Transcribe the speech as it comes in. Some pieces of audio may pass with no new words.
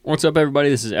What's up, everybody?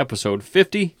 This is episode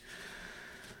 50.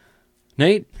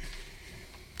 Nate,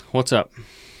 what's up?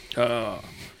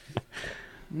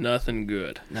 Nothing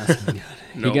good. Nothing good.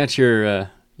 Nope. You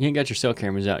ain't got your cell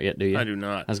cameras out yet, do you? I do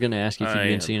not. I was going to ask you if you've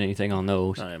been seeing anything on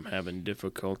those. I am having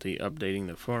difficulty updating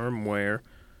the firmware.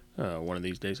 One of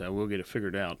these days I will get it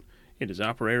figured out. It is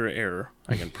operator error.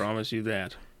 I can promise you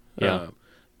that. Yeah.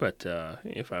 But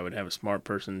if I would have a smart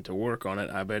person to work on it,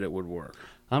 I bet it would work.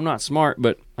 I'm not smart,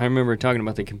 but I remember talking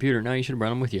about the computer. Now you should have brought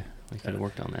them with you. I could have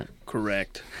worked on that.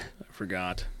 Correct. I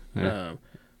forgot. Yeah.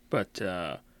 But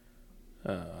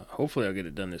hopefully I'll get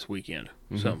it done this weekend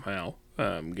somehow.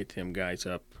 Get them guys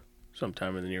up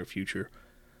sometime in the near future.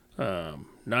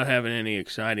 Not having any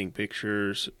exciting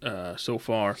pictures so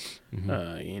far.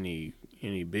 Any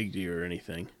big deer or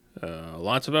anything.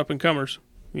 Lots of up-and-comers.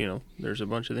 You know, there's a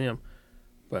bunch of them.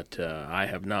 But I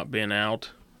have not been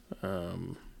out.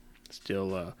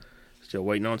 Still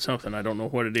waiting on something. I don't know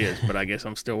what it is, but I guess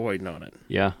I'm still waiting on it.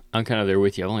 Yeah, I'm kind of there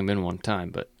with you. I've only been one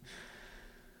time, but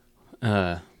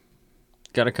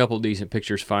got a couple decent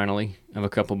pictures finally of a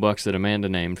couple bucks that Amanda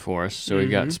named for us. So we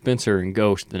got Spencer and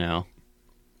Ghost now.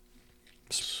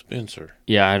 Spencer.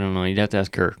 Yeah, I don't know. You'd have to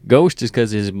ask her. Ghost is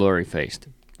because he's blurry-faced.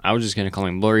 I was just going to call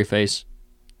him Blurry-Face,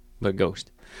 but Ghost.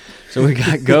 So we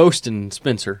got Ghost and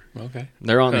Spencer. Okay.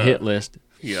 They're on the hit list.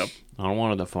 Yep. On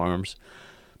one of the farms,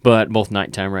 but both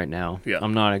nighttime right now. Yeah.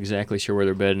 I'm not exactly sure where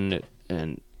they're bedding it,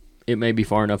 and it may be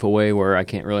far enough away where I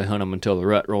can't really hunt them until the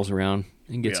rut rolls around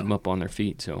and gets them up on their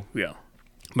feet. So, Yeah.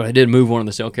 but I did move one of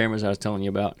the cell cameras I was telling you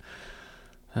about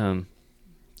to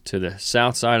the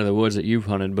south side of the woods that you've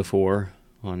hunted before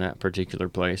on that particular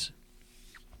place.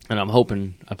 And I'm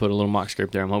hoping, I put a little mock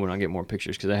script there, I'm hoping I'll get more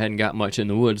pictures because I hadn't got much in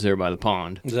the woods there by the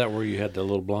pond. Is that where you had the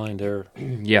little blind there?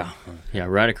 Yeah. Yeah,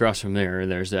 right across from there,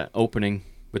 there's that opening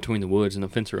between the woods and the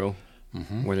fence row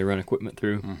where they run equipment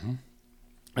through.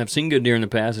 I've seen good deer in the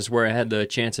past. It's where I had the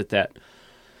chance at that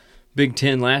Big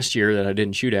 10 last year that I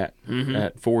didn't shoot at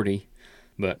 40.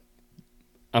 But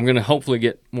I'm going to hopefully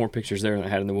get more pictures there than I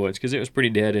had in the woods because it was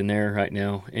pretty dead in there right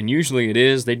now. And usually it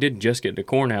is. They did just get the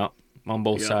corn out on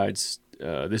both sides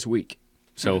this week.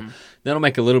 So that'll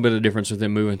make a little bit of difference with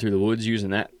them moving through the woods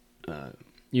using that.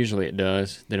 Usually it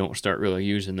does. They don't start really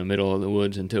using the middle of the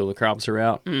woods until the crops are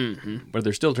out. But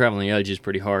they're still traveling the edges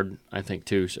pretty hard, I think,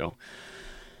 too. So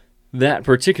that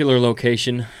particular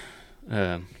location,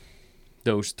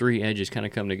 those three edges kind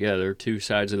of come together, two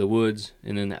sides of the woods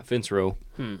and then that fence row.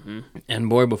 And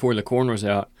boy, before the corn was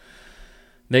out,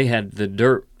 they had the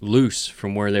dirt loose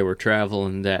from where they were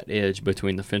traveling that edge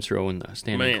between the fence row and the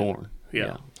standing corn.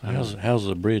 Yeah. How's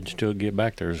the bridge to get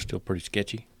back there? Is it still pretty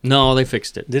sketchy? No, they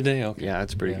fixed it. Did they? Okay. Yeah,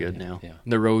 it's pretty good now. Yeah.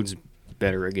 The road's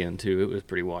better again, too. It was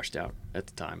pretty washed out at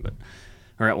the time,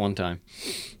 or at one time.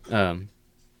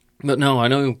 But no, I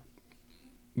know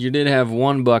you did have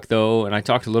one buck, though, and I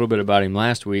talked a little bit about him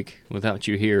last week without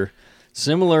you here.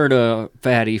 Similar to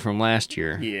Fatty from last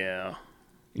year. Yeah.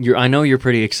 I know you're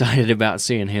pretty excited about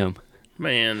seeing him.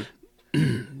 Man,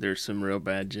 there's some real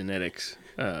bad genetics.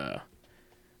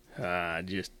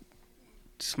 Just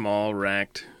small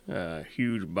racked,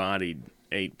 huge-bodied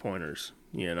 8-pointers,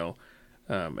 you know,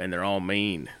 and they're all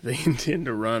mean. They intend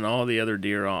to run all the other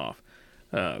deer off.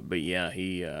 But yeah,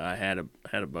 I had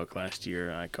a buck last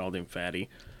year. I called him Fatty.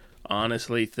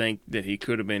 Honestly, think that he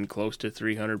could have been close to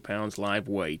 300 pounds live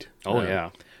weight. Oh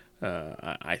yeah.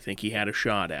 I think he had a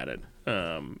shot at it.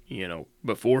 You know,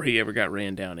 before he ever got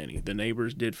ran down any. The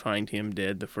neighbors did find him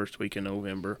dead the first week in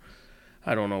November.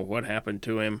 I don't know what happened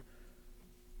to him.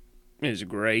 It's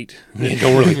great. You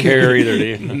don't really care either, do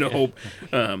you? Nope.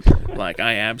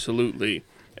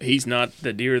 He's not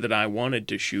the deer that I wanted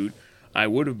to shoot. I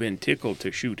would have been tickled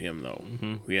to shoot him, though.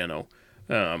 You know,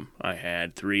 I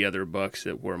had 3 other bucks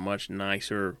that were much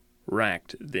nicer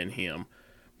racked than him.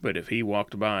 But if he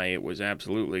walked by, it was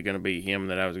absolutely going to be him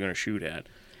that I was going to shoot at.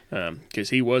 Because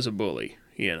he was a bully,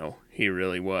 you know. He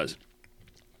really was.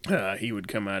 He would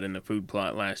come out in the food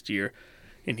plot last year,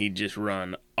 and he'd just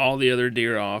run all the other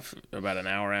deer off about an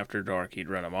hour after dark. He'd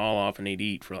run them all off, and he'd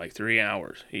eat for like 3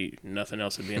 hours. Nothing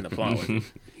else would be in the plot with him,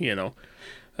 you know.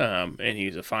 And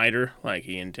he's a fighter. Like,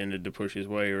 he intended to push his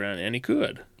way around, and he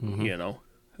could, you know.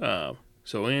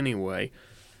 So anyway,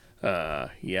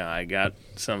 yeah, I got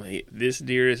some. This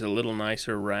deer is a little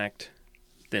nicer racked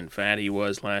than Fatty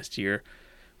was last year.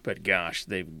 But gosh,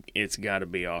 it's got to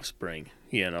be offspring,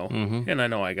 you know. And I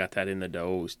know I got that in the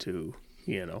does too,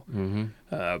 you know.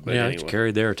 But yeah, anyway. it's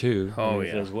carried there too. Oh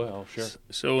yeah, as well. Sure.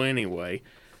 So anyway,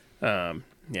 yeah,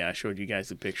 I showed you guys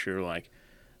the picture. Like,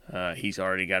 he's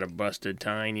already got a busted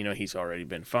tine. You know, he's already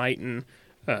been fighting,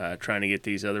 trying to get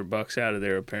these other bucks out of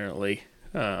there. Apparently,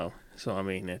 so I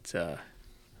mean, it's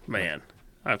man,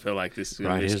 I feel like this is going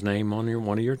Write to be... his name on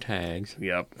one of your tags.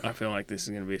 Yep, I feel like this is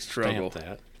going to be a struggle. Stamp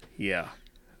that. Yeah.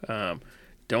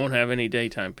 Don't have any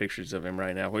daytime pictures of him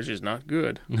right now, which is not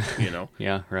good, you know.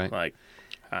 Yeah, right. Like,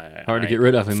 Hard to get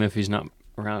rid of him if he's not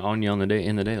around on you on the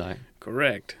in the daylight.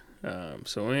 Correct.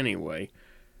 So anyway,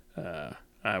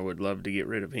 I would love to get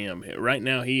rid of him. Right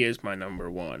now, he is my number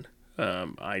one.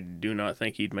 I do not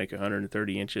think he'd make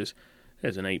 130 inches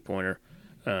as an 8-pointer.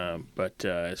 But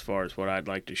as far as what I'd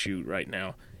like to shoot right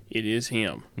now, it is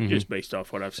him, just based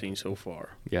off what I've seen so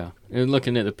far. Yeah. And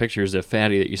looking at the pictures of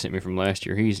Fatty that you sent me from last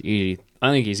year, he's easy.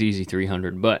 I think he's easy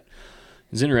 300. But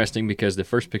it's interesting because the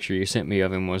first picture you sent me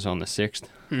of him was on the 6th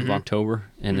of October,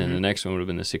 and then the next one would have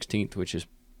been the 16th, which is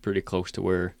pretty close to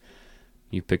where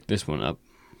you picked this one up.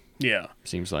 Yeah.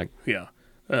 Seems like. Yeah.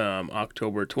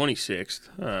 October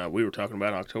 26th. We were talking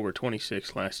about October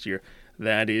 26th last year.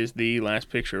 That is the last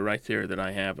picture right there that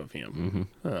I have of him.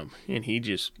 And he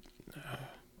just,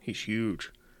 he's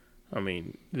huge. I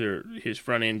mean, his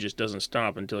front end just doesn't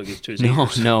stop until it gets to his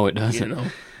ears. No, it doesn't. You know?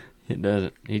 It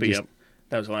doesn't. But yep,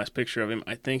 that was the last picture of him.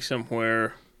 I think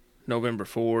somewhere November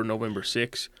 4, November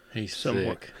 6. He's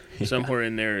somewhere, sick. Somewhere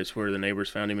in there is where the neighbors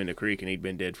found him in the creek, and he'd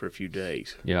been dead for a few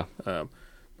days. Yeah.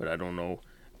 But I don't know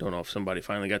if somebody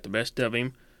finally got the best of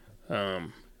him. I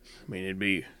mean, it'd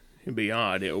be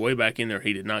odd. Way back in there,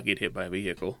 he did not get hit by a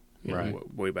vehicle. You know,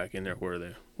 way back in there where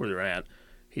they're at,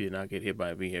 he did not get hit by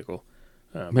a vehicle.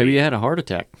 Maybe he had a heart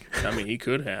attack. I mean, he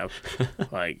could have.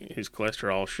 Like, his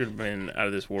cholesterol should have been out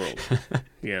of this world.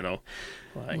 You know,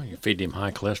 like, Well, you feed him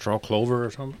high cholesterol clover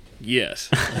or something. yes,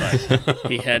 like,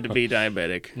 he had to be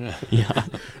diabetic.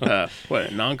 Yeah.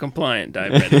 Non-compliant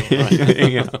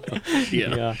diabetic.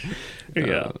 Yeah.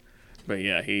 Yeah. But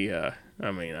yeah, he.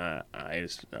 I mean,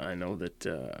 I know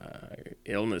that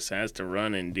illness has to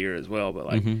run in deer as well, but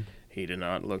like he did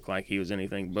not look like he was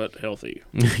anything but healthy.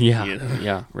 Yeah. You know?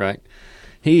 Yeah. Right.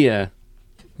 He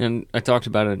and I talked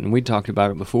about it, and we talked about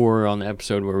it before on the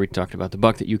episode where we talked about the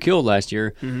buck that you killed last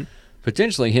year.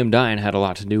 Potentially, him dying had a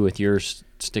lot to do with yours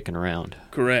sticking around.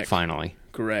 Correct. Finally.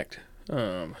 Correct.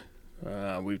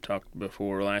 We've talked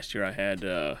before. Last year, I had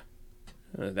that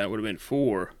would have been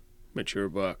 4 mature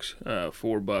bucks,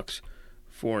 4 bucks,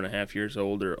 4.5 years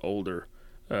old or older,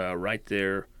 right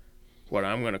there. What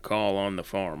I'm going to call on the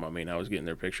farm. I mean, I was getting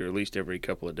their picture at least every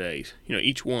couple of days. You know,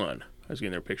 each one, I was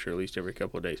getting their picture at least every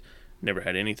couple of days. Never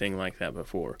had anything like that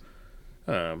before.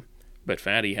 But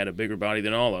Fatty had a bigger body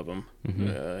than all of them.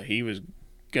 He was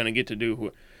going to get to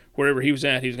do wherever he was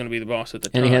at. He was going to be the boss at the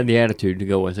time. And he had the attitude to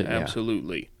go with it.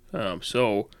 Absolutely.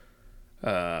 So,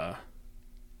 the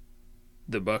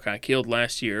buck I killed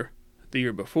last year, the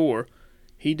year before,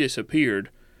 he disappeared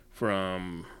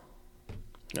from,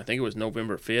 I think it was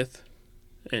November 5th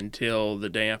until the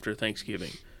day after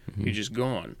Thanksgiving. He's just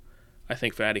gone. I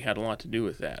think Fatty had a lot to do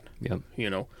with that. Yep.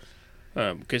 You know,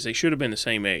 because they should have been the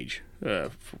same age.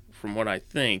 From what I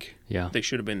think, they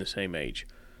should have been the same age.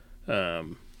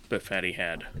 But Fatty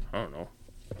had, I don't know,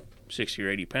 60 or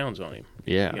 80 pounds on him.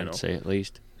 Yeah, I'd say at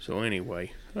least. So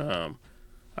anyway,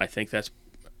 I think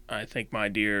my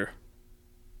deer,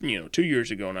 2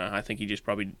 years ago now, I think he just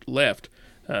probably left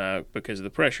because of the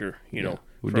pressure, know.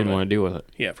 We didn't want to deal with it.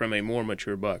 Yeah, from a more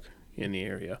mature buck in the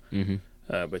area.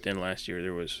 But then last year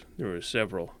there was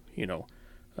several,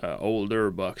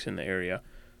 older bucks in the area.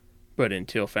 But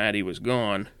until Fatty was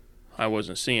gone, I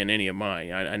wasn't seeing any of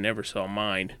mine. I never saw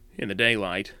mine in the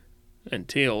daylight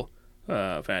until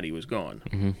Fatty was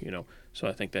gone. So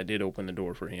I think that did open the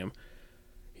door for him.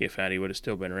 If Fatty would have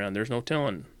still been around, there's no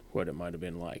telling what it might have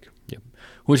been like. Yep.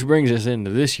 Which brings us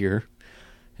into this year,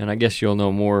 and I guess you'll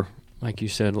know more. Like you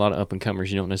said, a lot of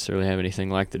up-and-comers. You don't necessarily have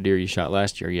anything like the deer you shot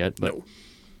last year yet, but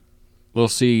we'll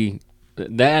see.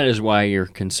 That is why you're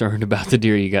concerned about the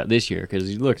deer you got this year, because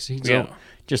he's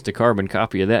just a carbon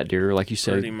copy of that deer, like you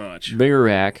said. Pretty much. Bigger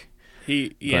rack.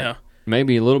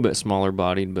 Maybe a little bit smaller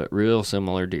bodied, but real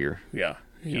similar deer. Yeah.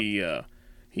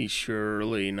 He's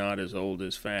surely not as old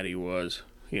as Fatty was.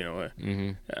 He's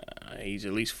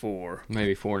at least 4.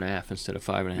 Maybe 4.5 instead of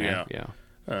 5.5. Yeah.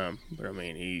 But I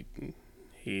mean,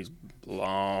 he's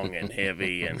long and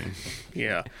heavy and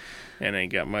and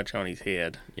ain't got much on his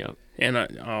head. Yep. And I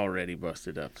already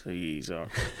busted up. So he's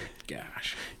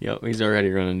gosh. Yep. He's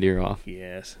already running deer off.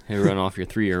 Yes. He'll run off your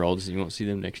 3-year-olds. You won't see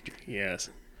them next year. Yes.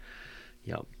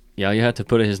 Yep. Yeah, you have to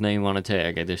put his name on a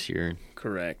tag this year.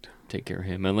 Correct. Take care of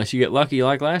him, unless you get lucky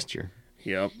like last year.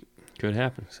 Yep. Could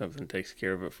happen. Something takes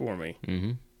care of it for me.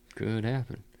 Could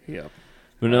happen. Yep.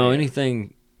 But no,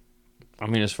 anything. I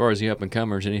mean, as far as the up and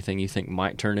comers, anything you think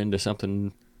might turn into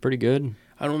something pretty good?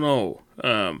 I don't know.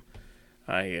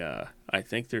 I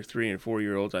think they're 3 and 4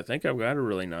 year olds. I think I've got a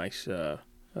really nice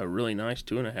a really nice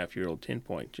 2.5-year-old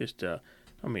 10-point. Just,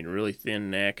 really thin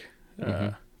neck,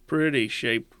 pretty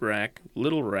shaped rack,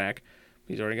 little rack.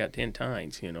 He's already got 10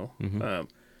 tines, you know.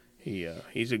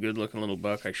 He's a good-looking little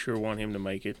buck. I sure want him to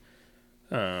make it.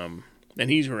 And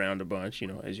he's around a bunch, you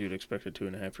know, as you'd expect a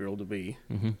 2.5-year-old to be.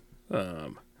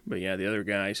 But yeah, the other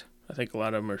guys, I think a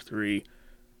lot of them are 3.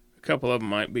 A couple of them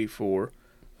might be 4.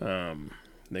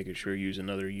 They could sure use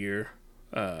another year.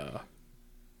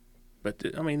 But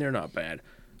they're not bad.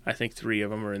 I think 3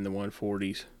 of them are in the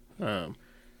 140s. I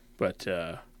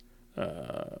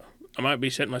might be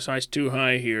setting my sights too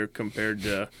high here compared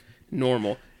to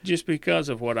normal, just because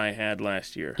of what I had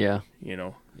last year. Yeah. You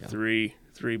know, 3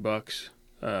 bucks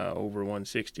over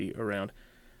 160 around.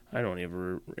 I don't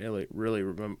ever really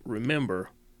remember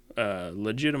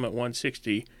legitimate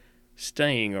 160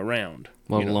 staying around.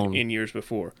 Let alone in years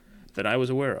before that I was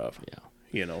aware of. Yeah.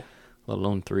 You know. Let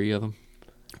alone 3 of them.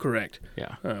 Correct.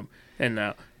 Yeah. And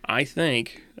now I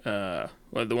think the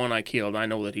one I killed, I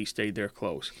know that he stayed there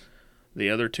close. The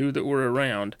other 2 that were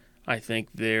around, I think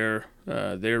their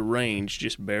range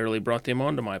just barely brought them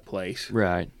onto my place.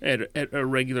 Right. At a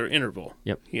regular interval.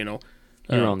 Yep. You know.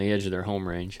 You're on the edge of their home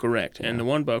range. Correct. Yeah. And the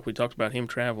one buck, we talked about him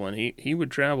traveling. He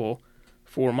would travel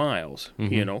 4 miles,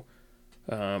 you know,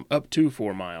 up to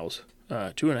 4 miles,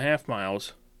 2.5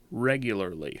 miles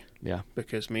regularly. Yeah.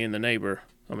 Because me and the neighbor,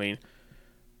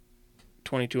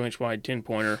 22-inch wide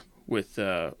 10-pointer with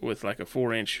like a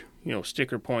 4-inch, you know,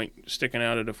 sticker point sticking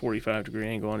out at a 45-degree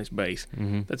angle on his base.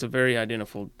 That's a very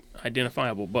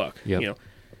identifiable buck. Yep. You know,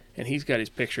 and he's got his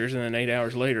pictures, and then 8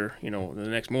 hours later, you know, the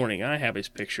next morning I have his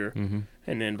picture,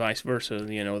 and then vice versa.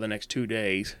 You know, the next 2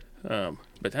 days.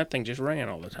 But that thing just ran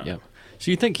all the time. Yeah.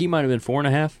 So you think he might have been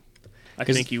 4.5? I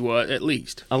think he was, at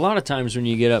least. A lot of times when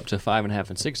you get up to 5.5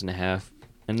 and 6.5,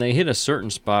 and they hit a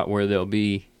certain spot where there'll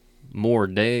be more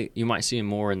you might see them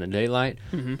more in the daylight,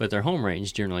 but their home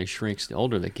range generally shrinks the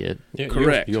older they get. Yeah,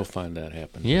 correct. You'll find that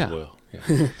happen Yeah. as well.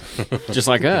 Yeah. Just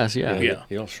like us, yeah. Yeah.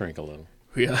 You'll shrink a little.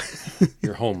 Yeah.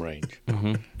 Your home range.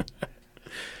 I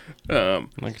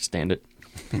can stand it.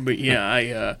 But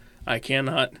yeah, I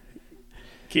cannot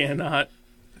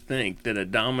think that a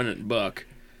dominant buck,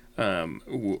 a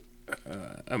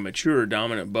mature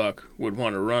dominant buck, would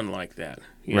want to run like that.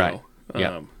 You Right.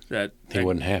 know? Yeah. He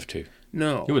wouldn't have to.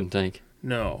 No. You wouldn't think.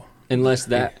 No. Unless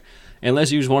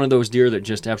he was one of those deer that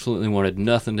just absolutely wanted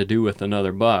nothing to do with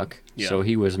another buck. Yeah. So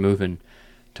he was moving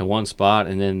to one spot,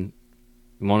 and then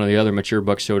one of the other mature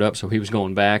bucks showed up, so he was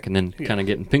going back and then kind of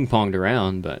getting ping-ponged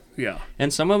around. But Yeah.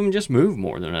 and some of them just move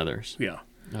more than others. Yeah.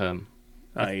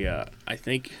 I I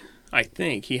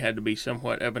think he had to be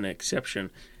somewhat of an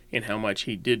exception in how much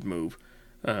he did move,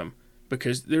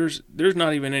 because there's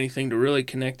not even anything to really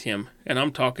connect him, and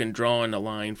I'm talking drawing a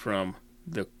line from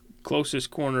the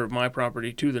closest corner of my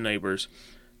property to the neighbors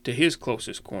to his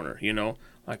closest corner. You know,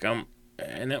 like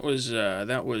and that was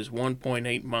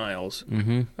 1.8 miles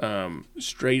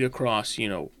straight across. You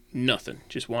know, nothing,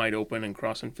 just wide open and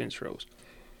crossing fence rows.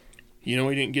 You know,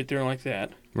 he didn't get there like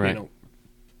that. Right. You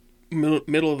know,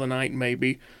 middle of the night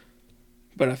maybe,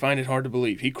 but I find it hard to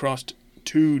believe he crossed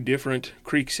 2 different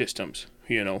creek systems,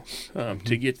 you know,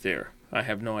 to get there. I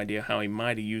have no idea how he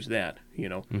might have used that, you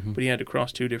know, but he had to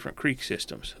cross 2 different creek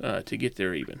systems to get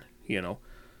there even, you know.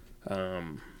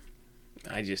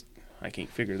 I can't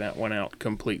figure that one out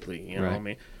completely, you know what I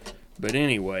mean? But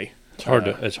anyway.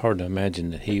 It's hard to imagine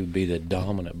that he would be the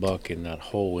dominant buck in that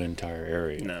whole entire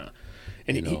area. No.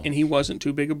 And he wasn't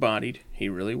too big a bodied. He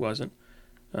really wasn't.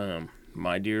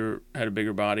 My deer had a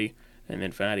bigger body, and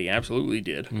then Fatty absolutely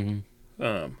did.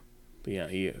 But yeah,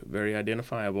 he very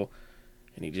identifiable,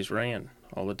 and he just ran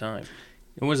all the time.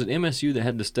 And was it MSU that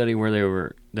had the study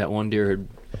where that one deer had?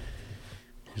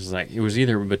 It was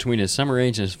either between his summer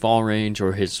range and his fall range,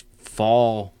 or his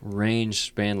fall range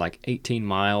spanned like 18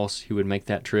 miles. He would make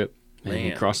that trip and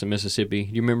he'd cross the Mississippi.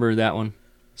 Do you remember that one?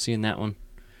 Seeing that one?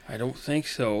 I don't think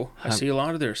so. I see a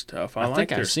lot of their stuff. I like think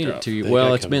their I've seen stuff. it too. They Well,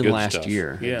 got it's some been good last stuff.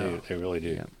 year. Yeah. They really do.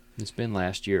 Yeah. It's been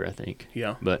last year, I think.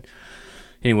 Yeah. But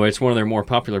anyway, it's one of their more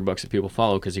popular bucks that people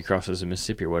follow because he crosses the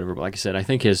Mississippi or whatever. But like I said, I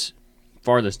think his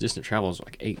farthest distant travel is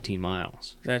like 18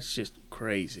 miles. That's just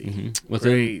crazy.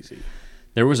 Crazy.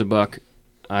 There was a buck.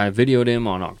 I videoed him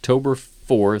on October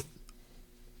 4th,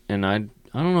 and I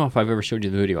don't know if I've ever showed you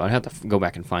the video. I'd have to go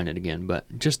back and find it again.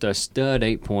 But just a stud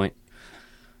 8-point,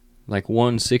 like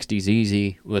 160s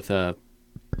easy with a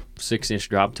 6-inch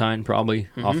drop tine probably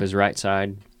off his right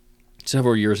side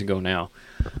several years ago now.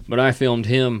 But I filmed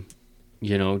him,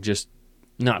 you know, just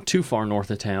not too far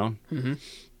north of town.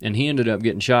 And he ended up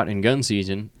getting shot in gun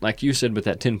season, like you said with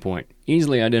that 10-point.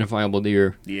 Easily identifiable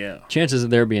deer. Yeah. Chances of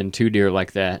there being 2 deer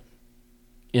like that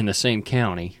in the same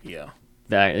county, Yeah.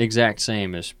 that exact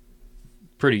same, is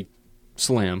pretty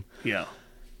slim. Yeah.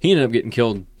 He ended up getting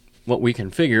killed, what we can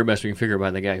figure, best we can figure,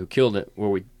 by the guy who killed it, where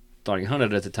we thought he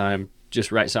hunted at the time,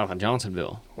 just right south of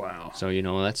Johnsonville. Wow. So,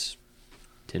 that's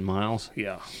 10 miles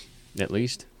Yeah. at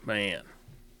least. Man.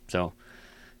 So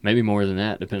maybe more than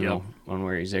that, depending Yep. on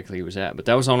where exactly he was at. But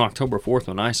that was on October 4th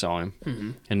when I saw him,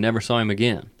 and never saw him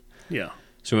again. Yeah.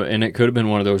 So, and it could have been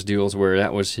one of those deals where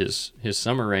that was his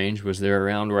summer range was there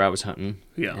around where I was hunting,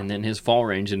 Yeah. and then his fall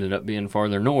range ended up being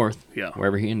farther north, Yeah.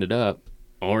 wherever he ended up,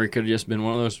 or he could have just been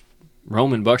one of those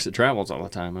roaming bucks that travels all the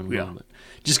time. I don't know, Yeah. but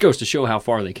just goes to show how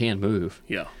far they can move.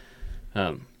 Yeah.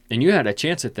 And you had a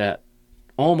chance at that,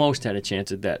 almost had a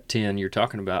chance at that 10 you're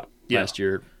talking about Yeah. last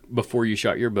year before you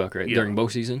shot your buck, right? Yeah. During bow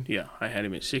season? Yeah. I had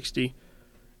him at 60,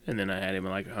 and then I had him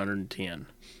at like 110.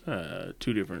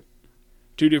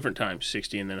 Two different times,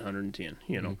 60 and then 110.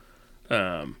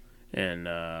 And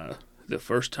the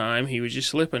first time he was just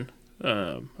slipping.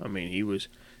 I mean, he was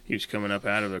coming up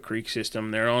out of a creek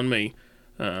system there on me.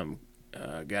 Got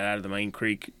out of the main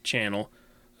creek channel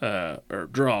or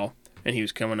draw, and he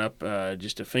was coming up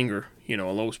just a finger, a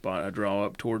low spot, a draw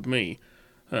up toward me.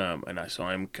 And I saw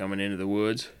him coming into the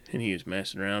woods, and he was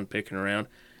messing around, picking around,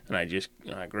 and I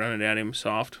grunted at him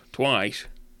soft twice,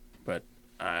 but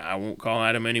I won't call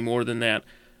at him any more than that.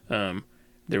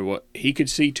 He could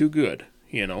see too good,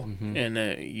 and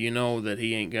that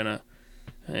he ain't gonna.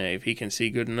 If he can see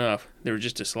good enough, there was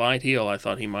just a slight hill. I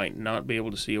thought he might not be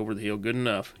able to see over the hill good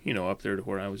enough, up there to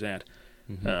where I was at.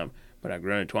 But I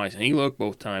grunted twice, and he looked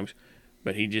both times,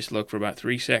 but he just looked for about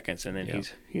 3 seconds, and then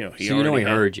he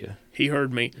heard you. He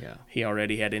heard me. Yeah. He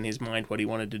already had in his mind what he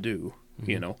wanted to do,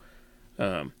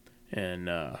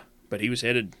 but he was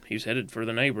headed for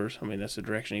the neighbors. I mean, that's the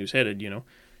direction he was headed,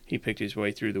 He picked his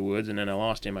way through the woods, and then I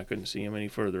lost him. I couldn't see him any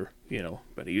further,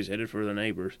 but he was headed for the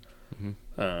neighbors.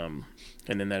 And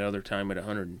then that other time at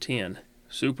 110,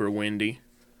 super windy.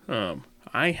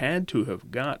 I had to have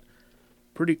got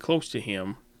pretty close to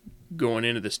him going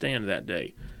into the stand that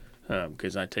day,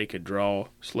 because I take a draw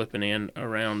slipping in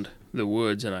around the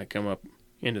woods, and I come up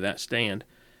into that stand.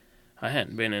 I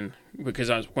hadn't been in, because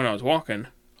when I was walking,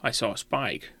 I saw a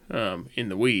spike in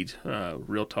the weeds,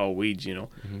 real tall weeds,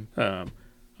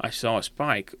 I saw a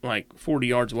spike like 40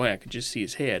 yards away. I could just see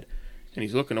his head, and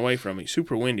he's looking away from me.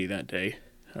 Super windy that day.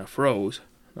 I froze.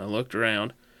 I looked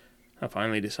around. I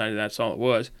finally decided that's all it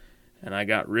was, and I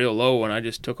got real low, and I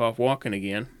just took off walking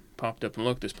again. Popped up and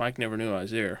looked. The spike never knew I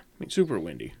was there. I mean, super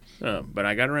windy. But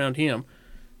I got around him,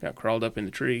 got crawled up in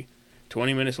the tree.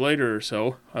 20 minutes later or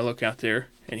so, I look out there,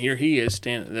 and here he is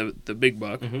standing, the big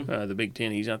buck, the big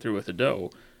 10. He's out there with the doe.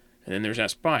 And then there's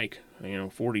that spike,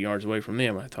 40 yards away from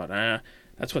them. I thought,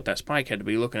 that's what that spike had to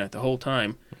be looking at the whole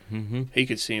time. He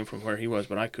could see him from where he was,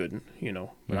 but I couldn't,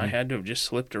 But I had to have just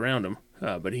slipped around him.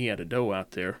 But he had a doe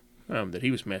out there that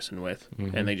he was messing with,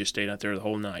 and they just stayed out there the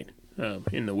whole night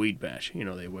in the weed patch.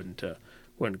 They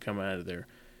wouldn't come out of there.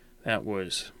 That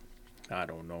was, I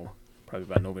don't know, probably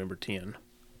about November 10.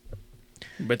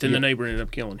 But then the neighbor ended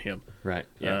up killing him. Right.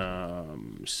 Yeah.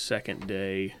 Second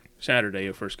day, Saturday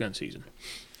of first gun season.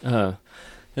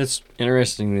 It's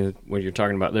interesting what you're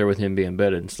talking about there with him being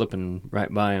bedded and slipping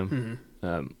right by him.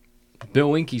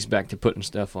 Bill Winke's back to putting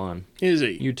stuff on. Is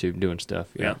he? YouTube, doing stuff.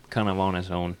 Yeah. Kind of on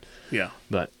his own. Yeah.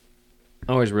 But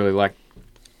I always really like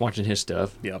watching his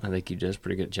stuff. Yep. I think he does a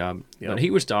pretty good job. Yep. But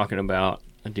he was talking about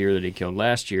a deer that he killed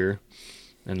last year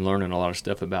and learning a lot of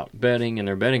stuff about bedding and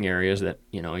their bedding areas that,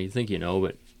 you think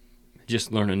but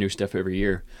just learning new stuff every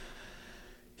year.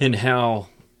 And how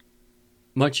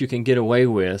much you can get away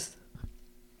with,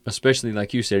 especially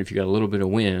like you said, if you got a little bit of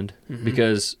wind,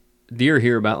 because deer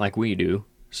hear about like we do.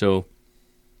 So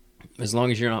as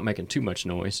long as you're not making too much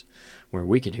noise where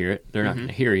we could hear it, they're not going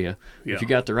to hear you. Yeah. If you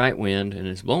got the right wind and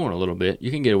it's blowing a little bit, you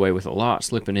can get away with a lot,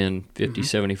 slipping in 50,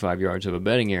 75 yards of a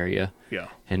bedding area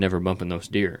and never bumping those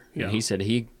deer. Yeah. And he said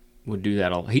he would do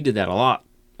that. He did that a lot.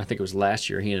 I think it was last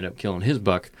year he ended up killing his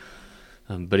buck.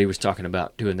 But he was talking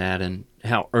about doing that and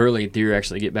how early deer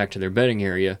actually get back to their bedding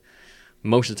area.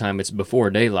 Most of the time it's before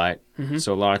daylight.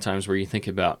 So a lot of times where you think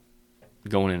about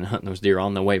going in and hunting those deer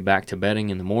on the way back to bedding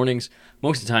in the mornings,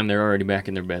 most of the time they're already back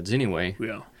in their beds anyway.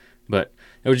 Yeah. But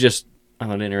it was just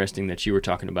interesting that you were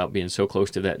talking about being so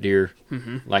close to that deer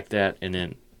like that. And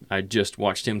then I just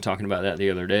watched him talking about that the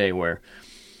other day, where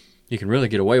you can really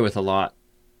get away with a lot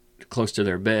close to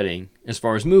their bedding as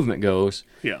far as movement goes.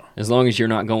 Yeah. As long as you're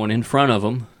not going in front of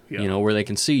them, where they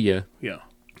can see you. Yeah.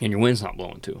 And your wind's not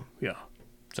blowing to them. Yeah.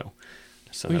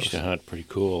 So We used to hunt pretty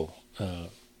cool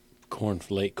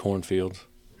late cornfields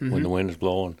when the wind is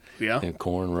blowing. Yeah. And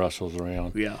corn rustles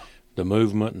around. Yeah. the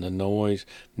movement and the noise.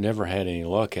 Never had any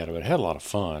luck out of it. Had a lot of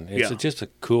fun. It's just a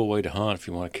cool way to hunt if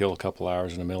you want to kill a couple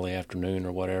hours in the middle of the afternoon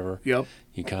or whatever. Yep.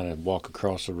 You kind of walk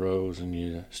across the rows and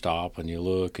you stop and you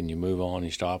look and you move on.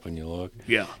 You stop and you look.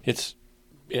 Yeah.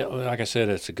 Like I said,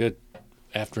 it's a good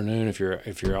afternoon if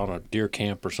you're on a deer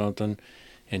camp or something,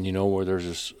 and you know where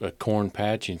there's a corn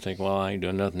patch. And you think, well, I ain't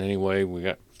doing nothing anyway. We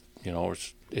got,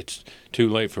 it's too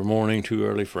late for morning, too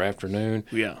early for afternoon.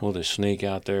 Yeah. We'll just sneak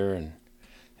out there, and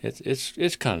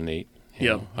it's kind of neat.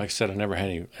 Yeah. Like I said, I never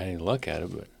had any luck at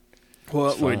it, but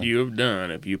what would you have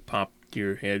done if you popped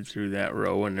your head through that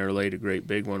row and there laid a great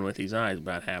big one with his eyes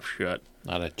about half shut,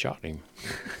 I'd have shot him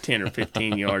 10 or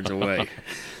 15 yards away?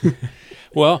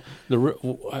 Well,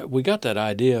 we got that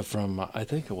idea from, I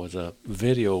think it was a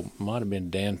video, might have been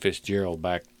Dan Fitzgerald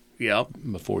back Yep.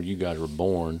 before you guys were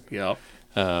born. Yep.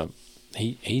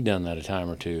 He done that a time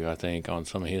or two, I think, on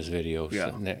some of his videos. Yeah.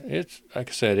 And it's like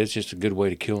I said, it's just a good way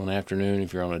to kill an afternoon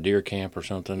if you're on a deer camp or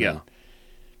something. Yeah.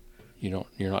 And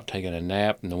you're not taking a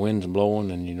nap and the wind's blowing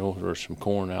and there's some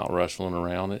corn out rustling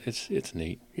around. It's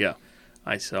neat. Yeah.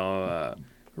 I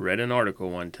read an article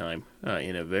one time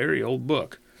in a very old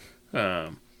book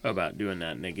about doing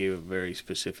that, and they gave a very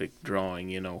specific drawing,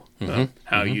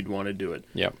 how you'd want to do it.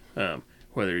 Yep.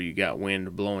 Whether you got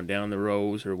wind blowing down the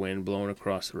rows or wind blowing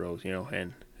across the rows,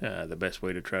 and the best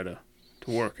way to try to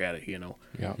work at it,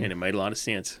 Yeah. And it made a lot of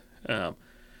sense.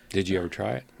 Did you ever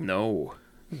try it? No.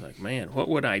 I was like, man, what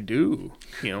would I do?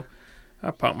 I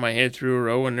popped my head through a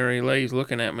row, and there he lays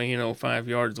looking at me, 5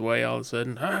 yards away. All of a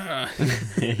sudden,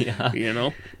 Yeah.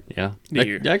 Yeah.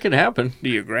 That could happen. Do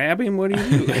you grab him? What do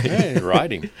you do? Hey,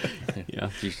 ride him. Yeah.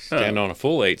 If you stand on a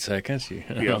full 8 seconds, you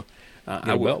Yeah. get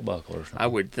a belt buckle or something. I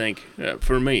would think,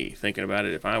 for me, thinking about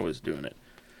it, if I was doing it,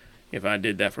 if I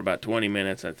did that for about 20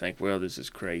 minutes, I'd think, well, this is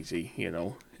crazy,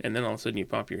 And then all of a sudden you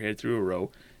pop your head through a row,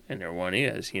 and there one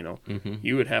is, Mm-hmm.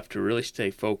 You would have to really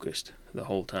stay focused the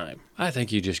whole time. I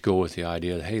think you just go with the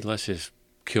idea that, hey, let's just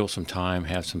kill some time,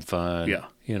 have some fun. Yeah.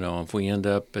 If we end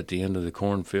up at the end of the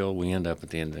cornfield, we end up at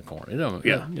the end of the corn. It don't,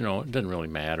 Yeah. It doesn't really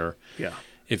matter. Yeah.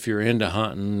 If you're into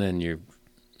hunting and you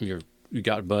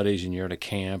got buddies and you're at a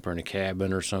camp or in a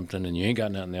cabin or something and you ain't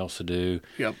got nothing else to do.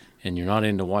 Yep. And you're not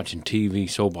into watching TV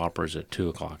soap operas at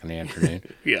 2:00 in the afternoon.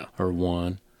 Yeah. Or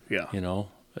 1. Yeah.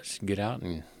 Let's get out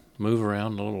and move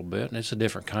around a little bit. And it's a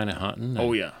different kind of hunting.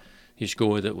 Oh, yeah. You just go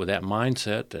with it with that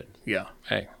mindset that, Yeah.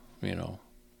 hey,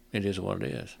 it is what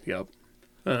it is.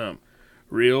 Yep.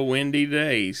 Real windy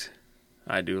days,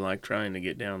 I do like trying to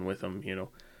get down with them,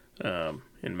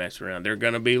 and mess around. They're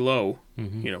going to be low,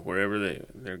 wherever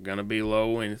they're going to be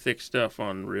low and thick stuff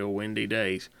on real windy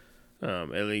days. At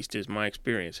least is my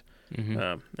experience.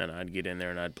 And I'd get in there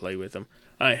and I'd play with them.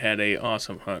 I had a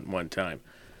awesome hunt one time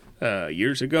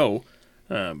years ago,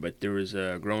 but there was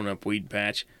a grown-up weed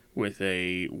patch with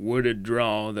a wooded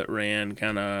draw that ran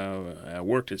kind of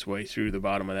worked its way through the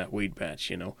bottom of that weed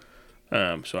patch,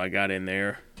 So I got in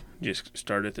there, just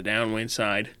started at the downwind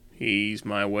side, eased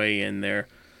my way in there,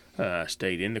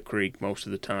 stayed in the creek most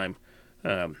of the time.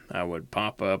 I would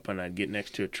pop up and I'd get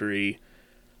next to a tree.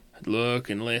 I'd look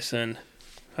and listen.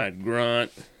 I'd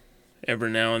grunt.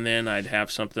 Every now and then I'd have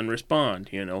something respond,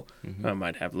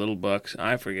 I'd have little bucks.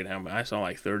 I forget how many. I saw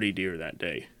like 30 deer that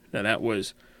day. Now that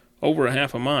was over a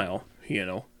half a mile,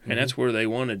 and that's where they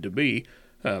wanted to be,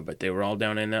 but they were all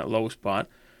down in that low spot.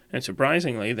 And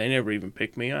surprisingly, they never even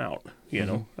picked me out,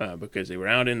 because they were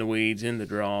out in the weeds, in the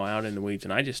draw, out in the weeds,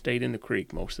 and I just stayed in the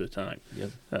creek most of the time.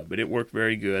 Yep. But it worked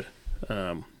very good.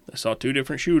 I saw 2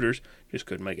 different shooters, just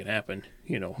couldn't make it happen,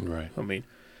 Right. I mean,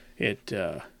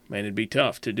 it'd be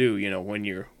tough to do, when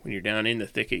you're down in the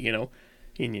thicket,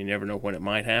 and you never know when it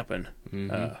might happen.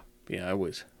 That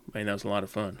was a lot of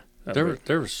fun.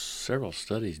 There were several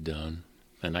studies done,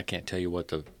 and I can't tell you what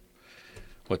the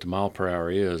mile per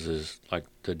hour is like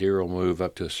the deer will move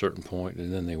up to a certain point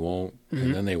and then they won't,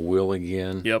 and then they will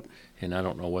again. Yep. And I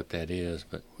don't know what that is,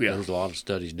 but Yeah. there's a lot of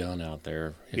studies done out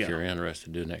there. If Yeah. you're interested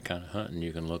in doing that kind of hunting,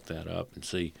 you can look that up and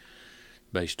see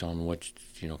based on what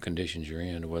conditions you're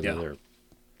in, whether Yeah. they're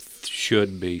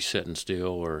should be sitting still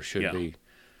or should Yeah. be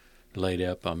laid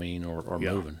up. or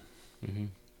Yeah. moving.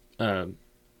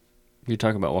 You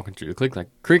talk about walking through the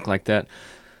creek like that.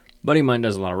 Buddy of mine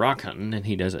does a lot of rock hunting, and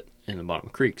he does it in the bottom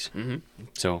of creeks. Mm-hmm.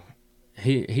 So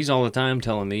he's all the time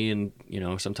telling me, and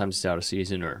sometimes it's out of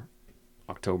season or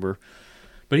October,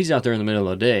 but he's out there in the middle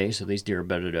of the day, so these deer are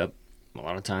bedded up. A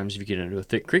lot of times, if you get into a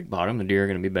thick creek bottom, the deer are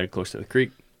going to be bedded close to the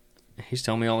creek. He's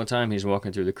telling me all the time he's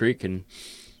walking through the creek and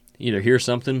either hear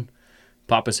something,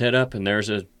 pop his head up, and there's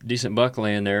a decent buck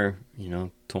laying there,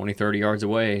 20, 30 yards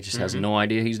away. Just has no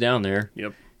idea he's down there.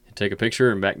 Yep. Take a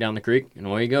picture and back down the creek, and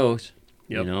away he goes.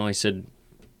 You know, he said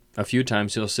a few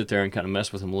times he'll sit there and kind of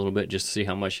mess with them a little bit just to see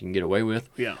how much he can get away with.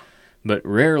 Yeah. But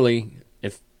rarely,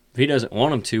 if he doesn't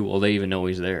want them to, will they even know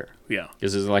he's there. Yeah.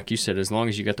 Because like you said, as long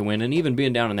as you got the wind, and even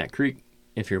being down in that creek,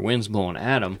 if your wind's blowing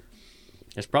at them,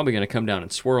 it's probably going to come down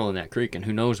and swirl in that creek, and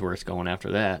who knows where it's going after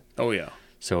that. Oh, yeah.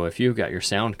 So if you've got your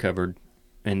sound covered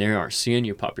and they aren't seeing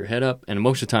you, pop your head up, and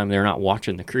most of the time they're not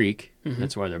watching the creek. Mm-hmm.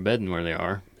 That's why they're bedding where they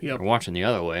are. Yep. They're watching the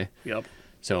other way. Yep.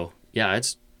 So, yeah,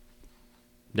 it's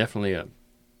definitely a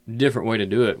different way to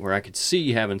do it where I could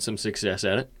see having some success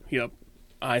at it. Yep.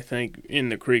 I think in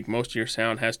the creek, most of your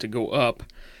sound has to go up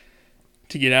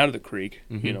to get out of the creek.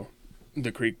 Mm-hmm. You know,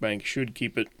 the creek bank should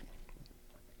keep it.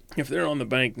 If they're on the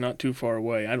bank not too far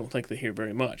away, I don't think they hear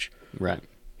very much. Right.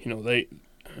 You know,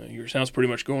 your sound's pretty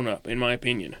much going up, in my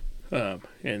opinion. And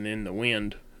then the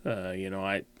wind, you know,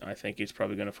 I think it's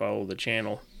probably going to follow the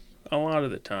channel a lot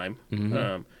of the time.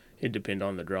 Mm-hmm. It depends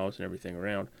on the draws and everything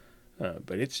around.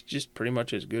 But it's just pretty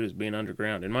much as good as being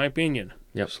underground, in my opinion.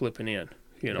 Yep. Slipping in,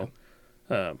 you know.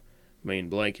 Me and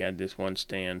Blake had this one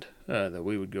stand that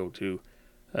we would go to.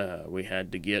 We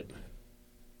had to get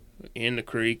in the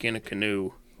creek in a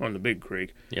canoe on the big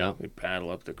creek. Yeah. We'd paddle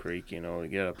up the creek, you know, to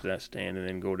get up to that stand and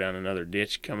then go down another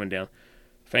ditch coming down.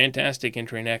 Fantastic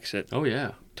entry and exit. Oh,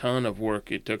 yeah. Ton of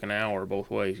work. It took an hour both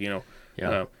ways, you know.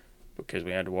 Yeah. Because we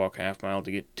had to walk a half mile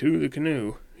to get to the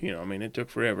canoe. You know, I mean, it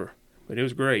took forever. But it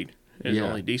was great. It was the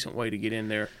only decent way to get in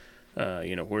there,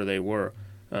 you know, where they were.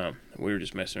 We were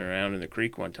just messing around in the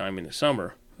creek one time in the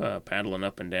summer, paddling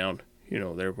up and down, you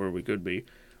know, there where we could be.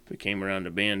 We came around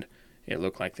a bend. It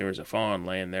looked like there was a fawn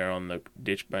laying there on the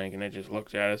ditch bank, and it just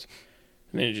looked at us.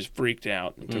 And then it just freaked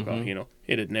out and took off. You know,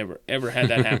 it had never, ever had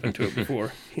that happen to it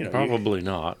before. You know, Probably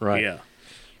not, right? Yeah.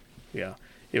 Yeah.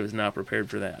 It was not prepared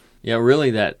for that. Yeah, really,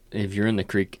 that if you're in the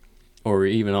creek or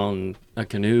even on a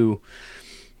canoe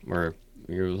or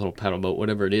your little paddle boat,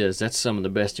 whatever it is, that's some of the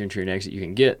best entry and exit you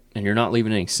can get, and you're not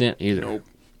leaving any scent either. Nope.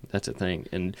 That's a thing.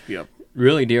 And Yep.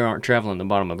 really, deer aren't traveling the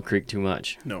bottom of a creek too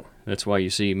much. No. That's why you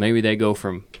see maybe they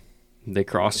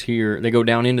cross here, they go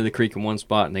down into the creek in one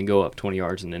spot and they go up 20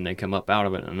 yards and then they come up out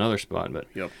of it in another spot. But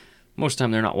Yep. most of the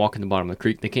time they're not walking the bottom of the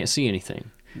creek. They can't see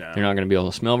anything. No. They're not going to be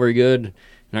able to smell very good.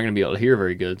 They're not going to be able to hear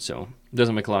very good. So it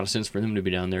doesn't make a lot of sense for them to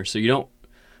be down there. So you don't,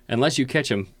 unless you catch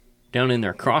them down in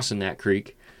there crossing that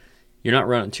creek, you're not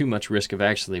running too much risk of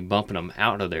actually bumping them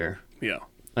out of there. Yeah.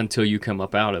 Until you come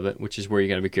up out of it, which is where you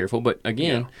got to be careful. But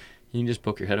again, you can just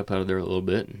poke your head up out of there a little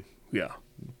bit and Yeah.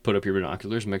 put up your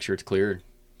binoculars, make sure it's clear,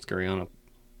 scurry on up,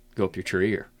 go up your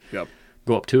tree or Yep.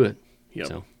 go up to it. Yep.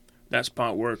 So, That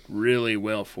spot worked really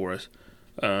well for us.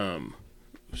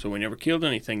 So we never killed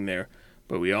anything there,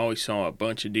 but we always saw a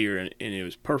bunch of deer, and it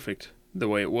was perfect the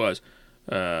way it was.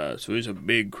 So it was a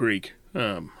big creek.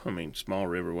 I mean, small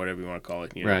river, whatever you want to call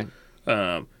it. You know?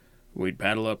 right. We'd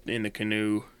paddle up in the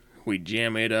canoe. We'd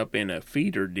jam it up in a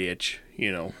feeder ditch,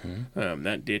 you know.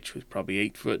 That ditch was probably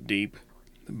 8 foot deep,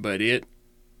 but I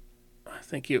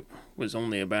think it was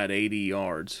only about 80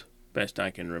 yards, best I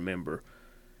can remember.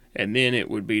 And then it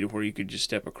would be to where you could just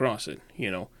step across it, you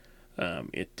know.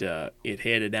 It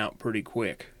headed out pretty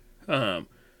quick.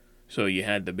 So you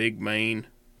had the big main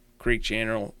creek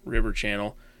channel, river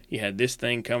channel. You had this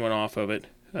thing coming off of it,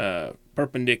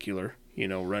 perpendicular, you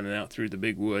know, running out through the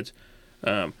big woods.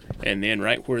 And then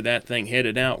right where that thing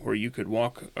headed out, where you could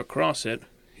walk across it,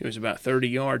 it was about 30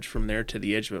 yards from there to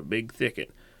the edge of a big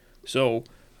thicket. So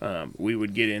we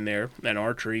would get in there, and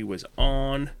our tree was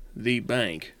on the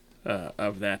bank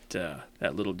of that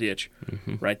little ditch,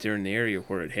 right there in the area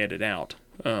where it headed out.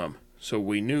 So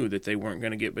we knew that they weren't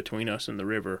going to get between us and the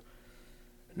river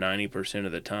 90%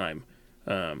 of the time.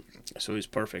 So it was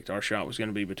perfect. Our shot was going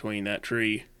to be between that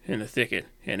tree and the thicket,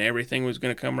 and everything was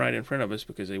going to come right in front of us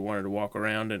because they wanted to walk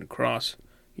around and across,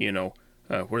 you know,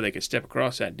 where they could step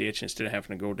across that ditch instead of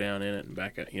having to go down in it and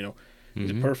back up, you know. It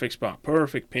was a perfect spot,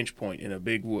 perfect pinch point in a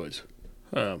big woods.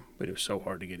 But it was so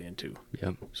hard to get into.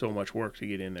 Yep. So much work to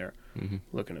get in there.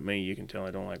 Looking at me, you can tell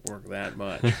I don't like work that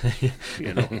much,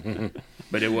 you know.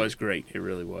 But it was great. It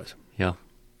really was. Yeah.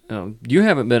 You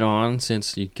haven't been on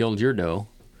since you killed your doe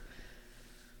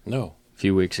No. a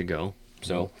few weeks ago.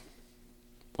 So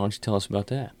why don't you tell us about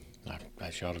that?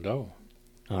 I shot a doe.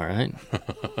 All right.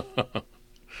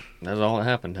 That's all that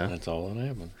happened, huh? That's all that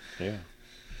happened. Yeah.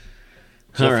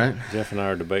 All right. Jeff and I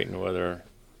are debating whether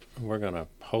we're going to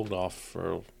hold off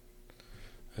for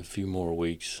a few more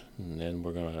weeks, and then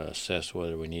we're going to assess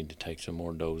whether we need to take some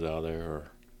more does out of there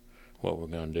or what we're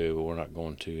going to do. But we're not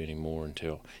going to anymore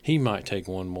until he might take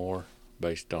one more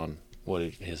based on what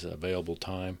his available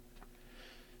time.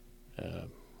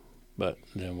 But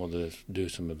then we'll just do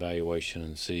some evaluation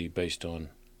and see based on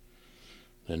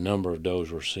the number of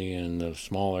does we're seeing, the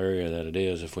small area that it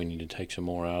is, if we need to take some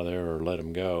more out of there or let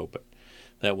them go. But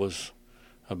that was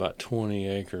about 20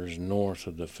 acres north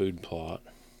of the food plot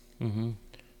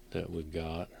that we've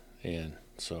got, and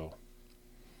so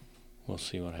we'll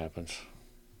see what happens.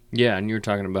 Yeah, and you were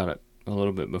talking about it a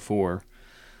little bit before.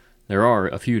 There are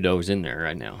a few does in there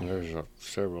right now. There's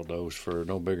several does for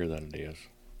no bigger than it is.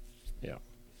 Yeah.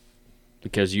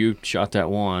 Because you shot that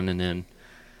one, and then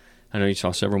I know you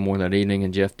saw several more that evening,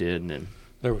 and Jeff did, and then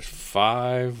There was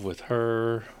 5 with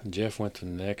her. Jeff went the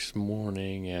next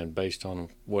morning, and based on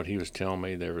what he was telling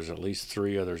me, there was at least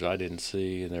 3 others I didn't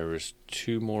see, and there was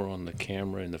 2 more on the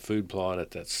camera in the food plot at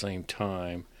that same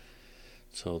time.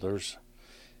 So there's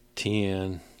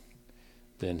 10.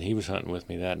 Then he was hunting with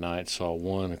me that night, saw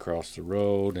 1 across the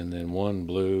road, and then 1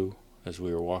 blew as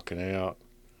we were walking out.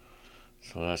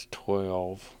 So that's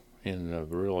 12 in a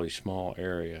really small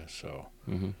area. So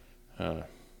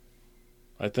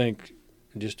I think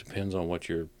it just depends on what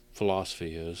your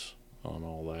philosophy is on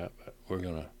all that. But we're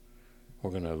gonna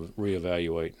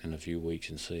reevaluate in a few weeks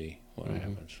and see what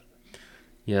happens.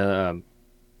 Yeah,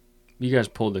 you guys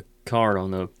pulled the card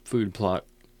on the food plot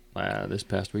this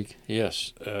past week.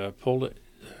 Yes, pulled it.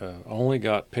 Only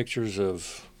got pictures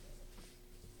of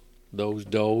those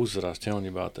does that I was telling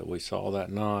you about that we saw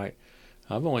that night.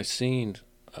 I've only seen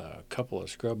a couple of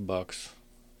scrub bucks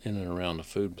in and around the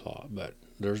food plot, but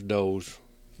there's does,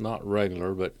 not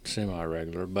regular, but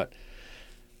semi-regular, but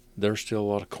there's still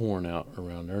a lot of corn out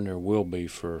around there, and there will be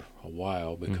for a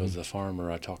while because the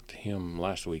farmer, I talked to him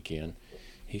last weekend,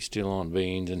 he's still on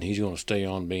beans, and he's going to stay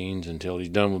on beans until he's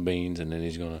done with beans, and then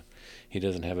he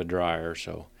doesn't have a dryer,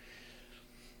 so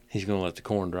he's going to let the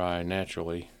corn dry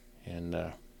naturally, and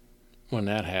when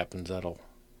that happens, that'll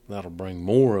bring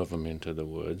more of them into the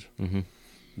woods.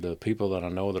 The people that I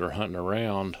know that are hunting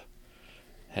around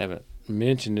haven't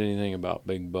mentioned anything about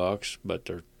big bucks, but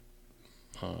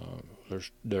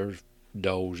there's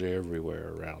does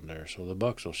everywhere around there, so the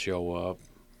bucks will show up.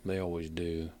 They always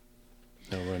do.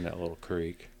 They'll run that little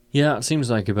creek. Yeah, it seems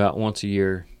like about once a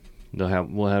year we'll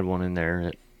have one in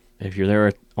there. If you're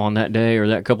there on that day or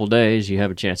that couple days, you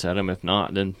have a chance at them. If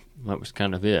not, then that was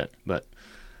kind of it. But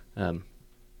I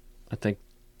think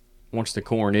once the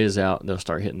corn is out, they'll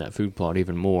start hitting that food plot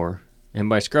even more. And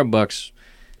by scrub bucks,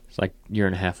 it's like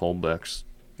 1.5-year-old bucks.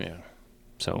 Yeah.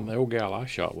 So the old gal I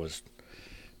shot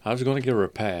I was going to give her a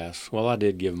pass. Well, I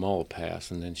did give them all a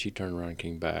pass, and then she turned around and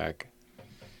came back,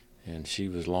 and she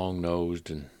was long-nosed,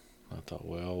 and I thought,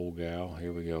 well, old gal,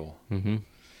 here we go.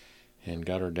 And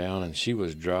got her down, and she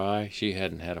was dry. She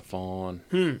hadn't had a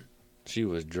fawn. She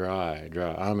was dry.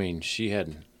 I mean, she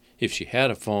hadn't. If she had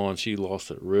a fawn, she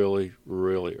lost it really,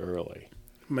 really early.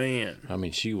 Man. I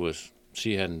mean, she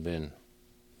hadn't been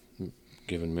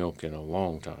given milk in a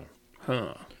long time.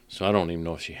 Huh. So I don't even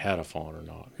know if she had a fawn or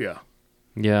not. Yeah.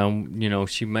 Yeah,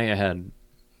 she may have had.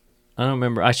 I don't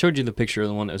remember. I showed you the picture of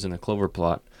the one that was in the clover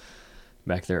plot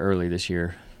back there early this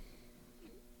year.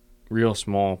 Real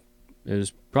small. It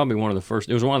was probably one of the first.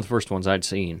 It was one of the first ones I'd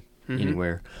seen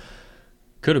anywhere.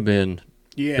 Could have been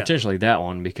potentially that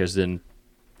one, because then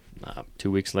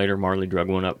 2 weeks later, Marley drug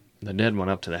the dead one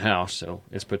up to the house. So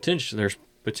it's there's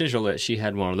potential that she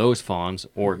had one of those fawns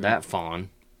or that fawn,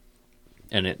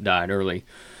 and it died early.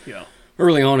 Yeah.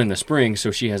 Early on in the spring,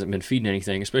 so she hasn't been feeding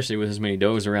anything, especially with as many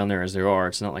does around there as there are.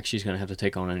 It's not like she's going to have to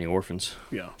take on any orphans.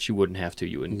 Yeah. She wouldn't have to,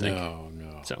 you wouldn't think.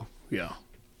 No. So. Yeah.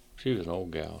 She was an old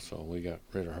gal, so we got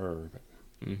rid of her.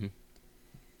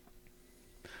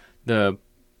 The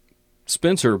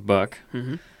Spencer buck,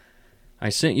 I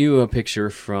sent you a picture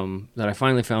that I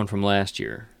finally found from last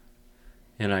year.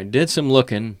 And I did some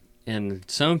looking, and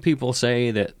some people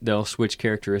say that they'll switch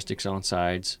characteristics on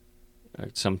sides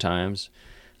sometimes.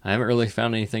 I haven't really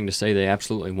found anything to say they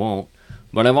absolutely won't.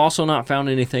 But I've also not found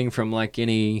anything from like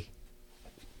any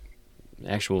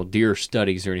actual deer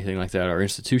studies or anything like that, or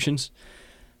institutions.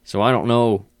 So I don't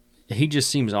know. He just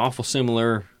seems awful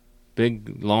similar.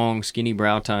 Big, long, skinny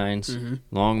brow tines,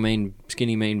 long,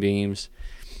 skinny main beams.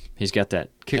 He's got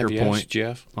that kicker Have you point asked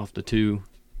Jeff? Off the 2.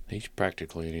 He's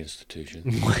practically an institution.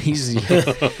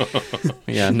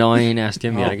 Yeah, no, I ain't asked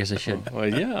him yet. I guess I should. Well,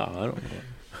 yeah, I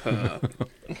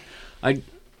don't know.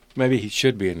 Maybe he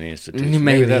should be in the institution.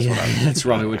 Maybe that's what that's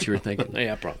probably what you were thinking.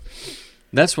 Yeah, probably.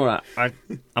 That's what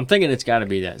I'm thinking. It's got to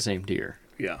be that same deer.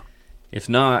 Yeah. If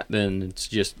not, then it's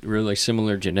just really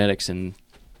similar genetics, and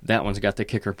that one's got the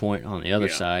kicker point on the other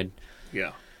side.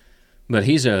 Yeah. But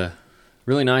he's a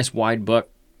really nice wide buck,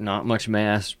 not much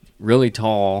mass, really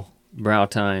tall, brow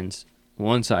tines.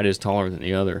 One side is taller than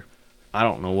the other. I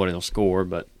don't know what he'll score,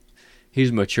 but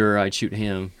he's mature. I'd shoot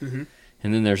him.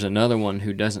 And then there's another one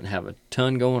who doesn't have a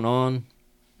ton going on,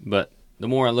 But the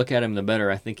more I look at him, the better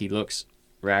I think he looks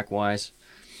rack-wise.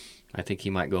 I think he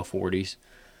might go 40s.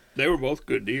 They were both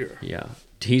good deer. Yeah.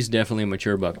 He's definitely a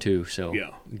mature buck, too. So,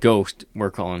 Yeah. Ghost,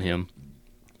 we're calling him.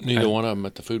 Neither one of them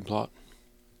at the food plot?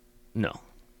 No.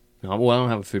 No, well, I don't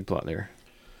have a food plot there.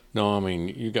 No, I mean,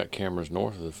 you got cameras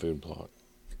north of the food plot.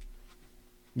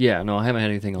 Yeah, no, I haven't had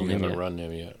anything on You them haven't yet. run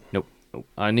them yet. Nope.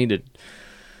 I need to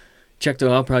check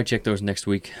those. I'll probably check those next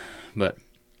week. But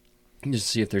just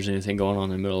to see if there's anything going on in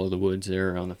the middle of the woods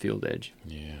there on the field edge.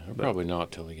 Yeah, probably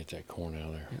not till they get that corn out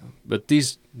of there. Yeah. But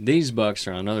these bucks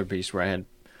are another piece where I had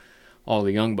all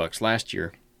the young bucks last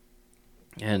year.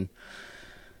 And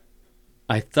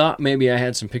I thought maybe I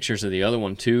had some pictures of the other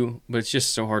one too, but it's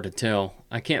just so hard to tell.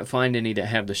 I can't find any that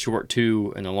have the short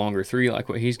 2 and the longer 3 like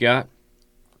what he's got.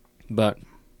 But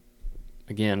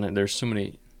again, there's so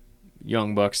many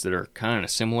young bucks that are kind of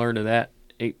similar to that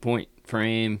 8-point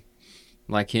frame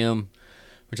like him,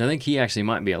 which I think he actually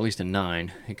might be at least a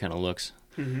 9. It kind of looks.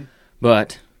 Mm-hmm.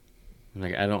 But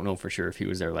like, I don't know for sure if he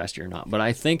was there last year or not. But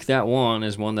I think that one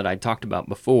is one that I talked about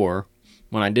before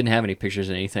when I didn't have any pictures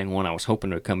of anything, one I was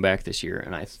hoping to come back this year.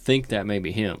 And I think that may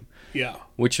be him. Yeah.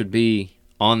 Which would be,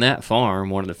 on that farm,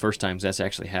 one of the first times that's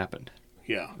actually happened.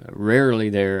 Yeah. Rarely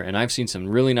there. And I've seen some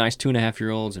really nice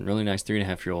 2.5-year-olds and really nice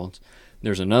 3.5-year-olds.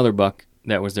 There's another buck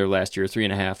that was there last year,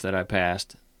 3.5, that I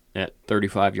passed at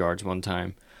 35 yards one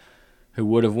time, who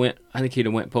would have went, I think he'd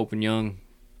have went Pope and Young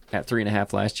at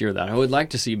 3.5 last year, that I would like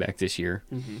to see back this year.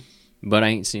 Mm-hmm. But I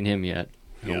ain't seen him yet.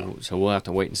 Yeah. So we'll have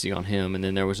to wait and see on him. And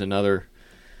then there was another,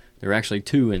 there were actually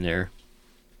 2 in there.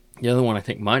 The other one I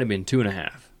think might have been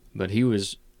 2.5. But he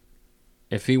was,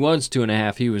 if he was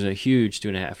 2.5, he was a huge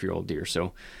 2.5-year-old deer. So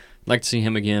I'd like to see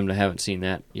him again, but I haven't seen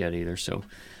that yet either. So,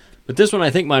 but this one I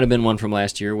think might have been one from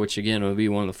last year, which again would be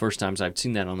one of the first times I've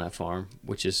seen that on that farm,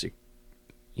 which is,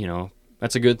 you know,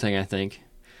 that's a good thing, I think.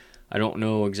 I don't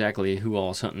know exactly who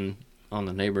all's hunting on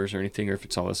the neighbors or anything, or if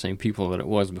it's all the same people that it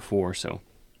was before. So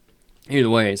either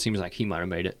way, it seems like he might have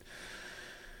made it.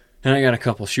 And I got a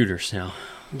couple shooters now.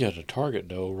 You got a target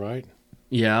doe, right?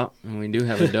 Yeah, and we do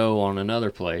have a doe on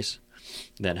another place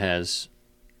that has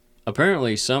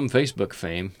apparently some Facebook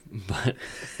fame, but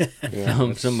Yeah,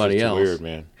 from somebody it's else. Weird,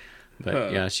 man.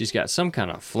 But yeah, she's got some kind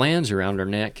of flange around her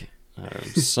neck,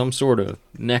 some sort of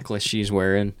necklace she's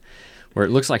wearing, where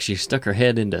it looks like she stuck her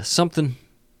head into something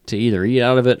to either eat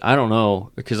out of it. I don't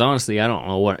know, because honestly, I don't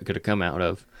know what it could have come out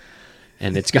of.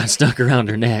 And it's got stuck around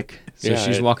her neck, so Yeah,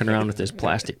 she's walking around with this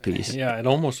plastic piece. Yeah, it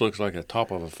almost looks like the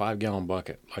top of a 5-gallon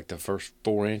bucket, like the first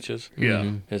 4 inches.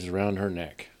 Yeah. Is around her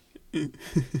neck,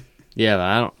 Yeah, but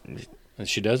I don't. and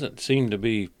she doesn't seem to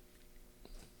be.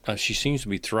 She seems to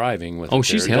be thriving with. Oh, it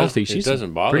she's there. healthy. It She's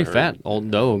doesn't bother pretty her. fat old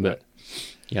doe, but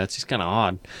yeah, it's just kind of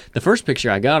odd. The first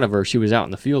picture I got of her, she was out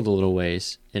in the field a little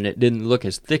ways, and it didn't look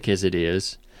as thick as it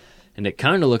is, and it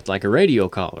kind of looked like a radio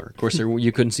collar. Of course,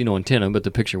 you couldn't see no antenna, but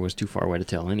the picture was too far away to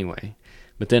tell anyway.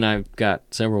 But then I've got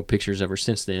several pictures of her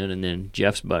since then, and then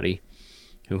Jeff's buddy,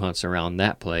 who hunts around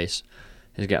that place,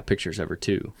 has got pictures of her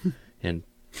too. And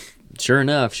sure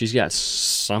enough, she's got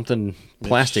something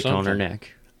plastic on her something.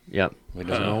 neck. Yep. We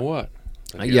don't know what.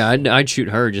 Yeah, I'd shoot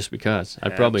her just because.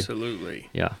 I'd probably, Absolutely.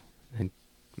 yeah, and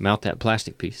mount that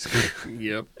plastic piece.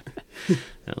 Yep.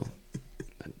 No.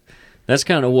 That's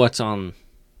kind of what's on,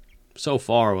 so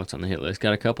far, what's on the hit list.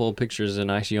 Got a couple of pictures of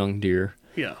nice young deer.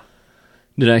 Yeah.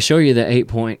 Did I show you the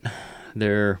 8-point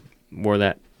there where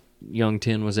that young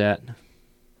 10 was at?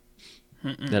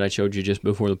 That I showed you just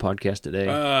before the podcast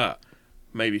today?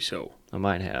 Maybe so. I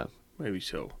might have. Maybe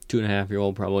so.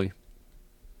 2.5-year-old probably.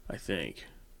 I think.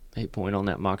 8-point on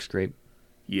that mock scrape.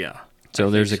 Yeah. So I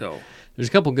there's think a there's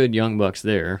a couple good young bucks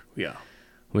there, Yeah.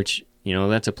 which, you know,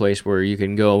 that's a place where you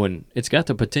can go, and it's got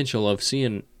the potential of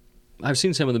seeing. I've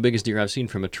seen some of the biggest deer I've seen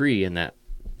from a tree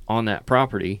on that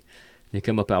property. They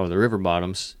come up out of the river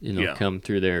bottoms, Yeah. come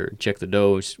through there, check the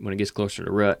does when it gets closer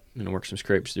to rut, and work some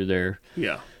scrapes through there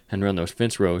Yeah. and run those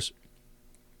fence rows.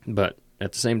 But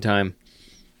at the same time,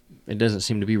 it doesn't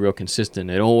seem to be real consistent.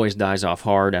 It always dies off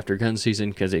hard after gun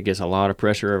season because it gets a lot of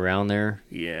pressure around there.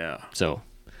 Yeah. So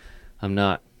I'm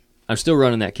still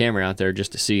running that camera out there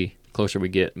just to see the closer we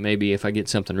get. Maybe if I get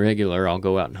something regular, I'll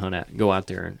go out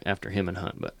there and after him and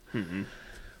hunt. But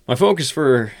my focus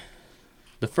for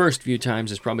the first few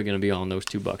times is probably going to be on those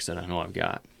 2 bucks that I know I've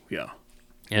got. Yeah.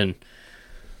 And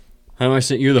I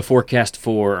sent you the forecast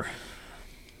for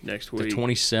Next the week.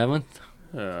 27th,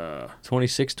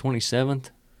 26th, 27th.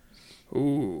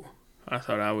 Ooh. I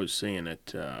thought I was seeing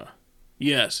it.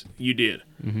 Yes, you did.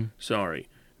 Mm-hmm. Sorry.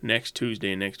 Next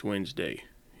Tuesday, next Wednesday.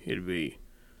 It'd be,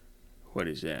 what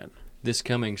is that? This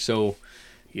coming, so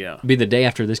Yeah. be the day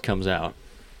after this comes out.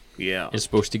 Yeah. is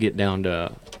supposed to get down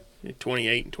to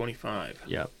 28 and 25.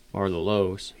 yeah, or the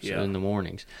lows Yeah. in the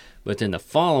mornings. But then the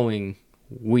following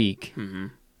week,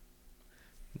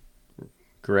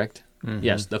 correct?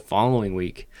 Yes, the following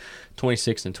week,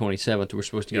 26th and 27th, we're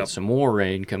supposed to get Yep. some more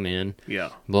rain come in, Yeah.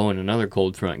 blowing another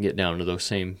cold front, and get down to those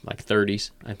same like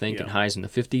 30s, I think, Yeah. and highs in the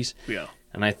 50s. Yeah.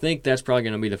 And I think that's probably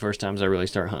going to be the first times I really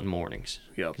start hunting mornings.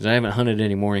 Yep. Because I haven't hunted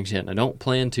any mornings yet, and I don't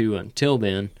plan to until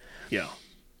then. Yeah.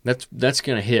 That's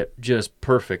going to hit just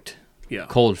perfect Yeah.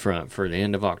 cold front for the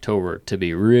end of October to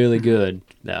be really good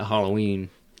that Halloween,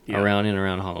 Yeah. around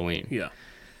Halloween. Yeah.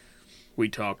 We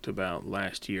talked about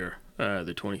last year,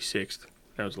 the 26th.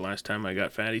 That was the last time I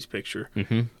got Fatty's picture.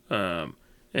 Mm-hmm.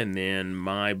 And then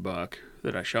my buck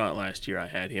that I shot last year, I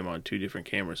had him on 2 different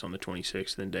cameras on the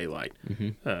 26th in daylight.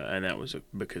 And that was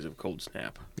because of cold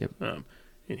snap. Yep.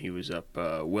 And he was up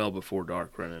well before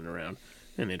dark running around.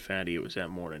 And then Fatty, it was that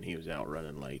morning, he was out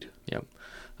running late. Yep.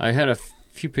 I had a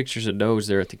few pictures of does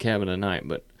there at the cabin tonight,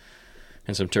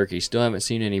 and some turkeys. Still haven't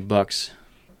seen any bucks,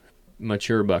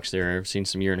 mature bucks there. I've seen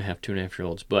some 1.5 year,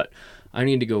 2.5-year-olds. But I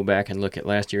need to go back and look at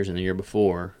last year's and the year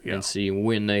before and see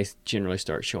when they generally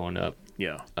start showing up.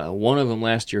 Yeah. One of them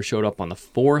last year showed up on the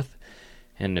 4th,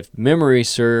 and if memory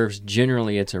serves,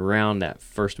 generally it's around that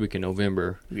first week of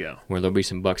November Yeah. where there'll be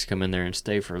some bucks come in there and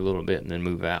stay for a little bit and then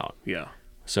move out. Yeah.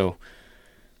 So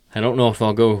I don't know if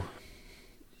I'll go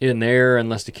in there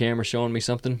unless the camera's showing me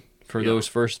something for those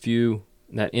first few,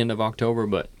 that end of October,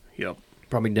 but Yep.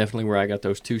 probably definitely where I got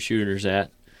those 2 shooters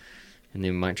at. And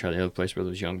then we might try the other place where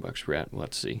those young bucks were at. We'll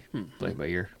have to see. Play it by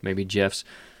ear. Maybe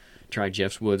try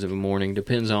Jeff's Woods of a morning.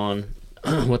 Depends on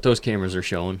what those cameras are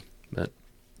showing. But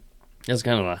that's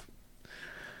kind of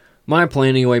my plan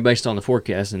anyway based on the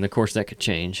forecast. And of course that could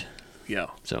change. Yeah.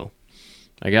 So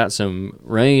I got some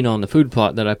rain on the food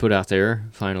plot that I put out there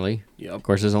finally. Yep. Of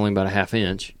course it's only about a 1/2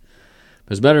 inch.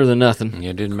 But it's better than nothing. Yeah,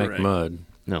 it didn't make Correct. mud.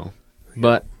 No.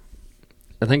 But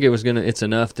I think it's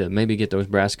enough to maybe get those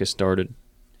brassicas started.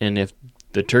 And if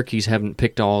the turkeys haven't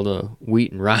picked all the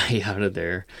wheat and rye out of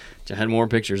there, which I had more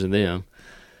pictures of them,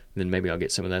 then maybe I'll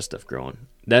get some of that stuff growing.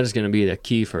 That is going to be the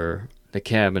key for the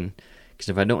cabin, because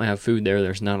if I don't have food there,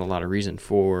 there's not a lot of reason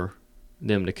for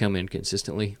them to come in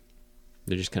consistently.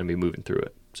 They're just going to be moving through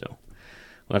it. So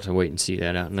we'll have to wait and see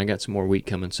that out. And I got some more wheat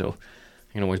coming, so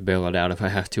I can always bail it out if I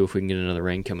have to, if we can get another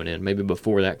rain coming in, maybe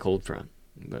before that cold front.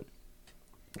 But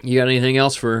you got anything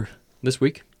else for this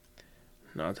week?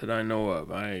 Not that I know of.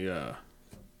 I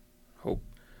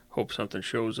hope something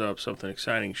shows up, something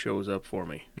exciting shows up for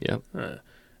me. Yep.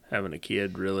 Having a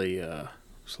kid really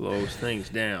slows things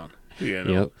down. You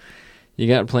know? Yep. You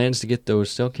got plans to get those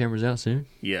cell cameras out soon?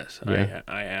 Yes, Yeah.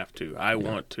 I have to. I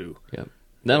want to. Yep.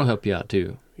 That'll help you out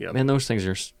too. Yep. Man, those things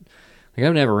are like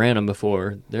I've never ran them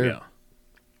before. Yeah.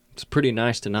 It's pretty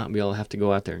nice to not be able to have to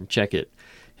go out there and check it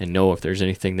and know if there's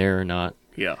anything there or not.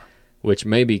 Yeah. Which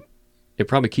maybe it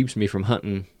probably keeps me from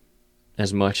hunting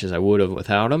as much as I would have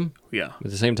without them. Yeah. But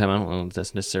at the same time, I don't know if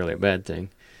that's necessarily a bad thing.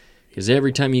 Because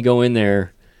every time you go in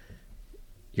there,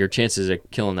 your chances of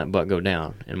killing that buck go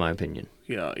down, in my opinion.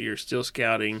 Yeah. You're still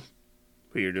scouting,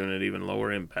 but you're doing it even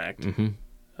lower impact. Mm-hmm.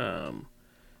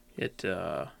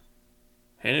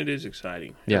 And it is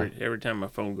exciting. Yeah. Every time my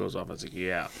phone goes off, I was like,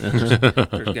 yeah, there's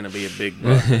going to be a big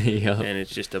buck. Yeah. And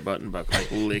it's just a button buck like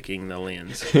licking the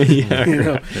lens.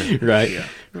 Yeah, right. Yeah.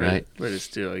 Right. But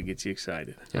it gets you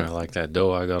excited. I like that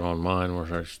doe I got on mine where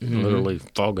they're literally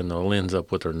fogging the lens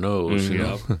up with their nose. You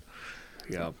know?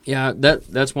 Yeah. Yeah,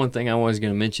 that's one thing I was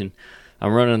going to mention.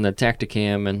 I'm running the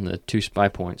Tacticam and the 2 spy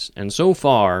points, and so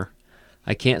far,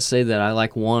 I can't say that I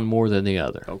like one more than the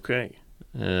other. Okay.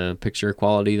 Picture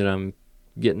quality that I'm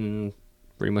getting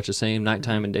pretty much the same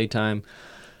nighttime and daytime.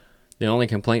 The only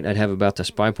complaint I'd have about the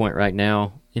spy point right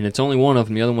now, and it's only one of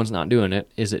them, the other one's not doing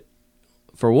it, is it,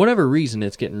 for whatever reason,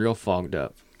 it's getting real fogged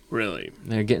up. Really?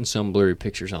 They're getting some blurry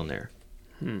pictures on there.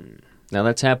 Now,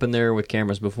 that's happened there with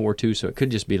cameras before, too, so it could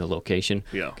just be the location.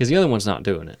 Yeah. Because the other one's not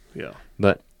doing it. Yeah.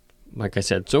 But, like I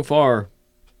said, so far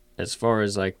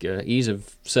as like ease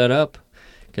of setup,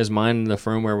 because mine, the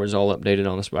firmware was all updated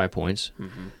on the spy points.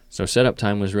 Mm-hmm. So setup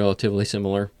time was relatively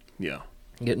similar. Yeah.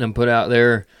 Getting them put out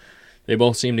there, they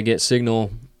both seem to get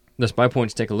signal. The spy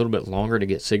points take a little bit longer to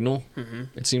get signal,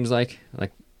 it seems like.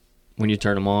 Like when you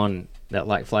turn them on, that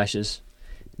light flashes.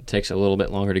 It takes a little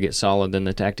bit longer to get solid than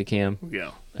the Tacticam.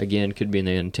 Yeah. Again, could be in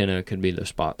the antenna, could be the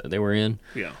spot that they were in.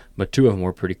 Yeah. But 2 of them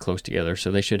were pretty close together,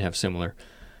 so they should have similar.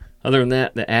 Other than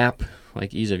that, the app,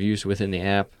 like ease of use within the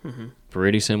app,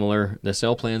 pretty similar. The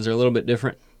cell plans are a little bit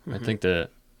different. I think the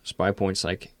spy point's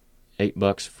like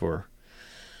 $8 for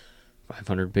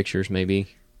 500 pictures maybe,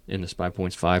 and the spy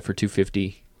point's $5 for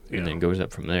 250, and then goes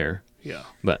up from there. Yeah.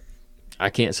 But I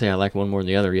can't say I like one more than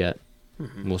the other yet.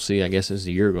 We'll see, I guess, as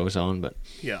the year goes on, but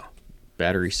Yeah.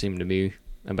 batteries seem to be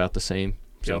about the same.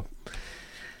 So Yep.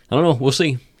 I don't know. We'll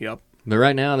see. Yep. But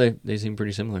right now, they seem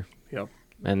pretty similar. Yep.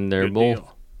 And they're Good both,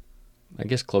 deal. I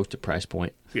guess, close to price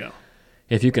point. Yeah.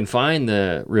 If you can find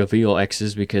the Reveal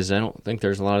X's, because I don't think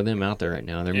there's a lot of them out there right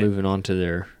now. They're moving on to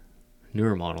their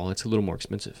newer model. It's a little more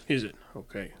expensive. Is it?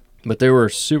 Okay. But they were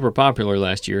super popular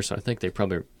last year, so I think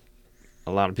a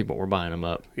lot of people were buying them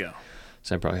up. Yeah.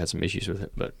 So I probably had some issues with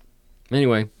it. But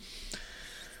anyway,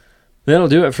 that'll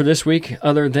do it for this week,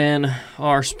 other than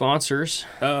our sponsors.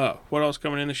 What else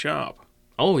coming in the shop?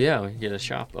 Oh, yeah, we can get a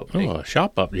shop update. Oh, a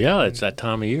shop up. Yeah, it's that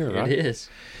time of year, right? It is.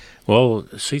 Well,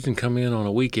 the season come in on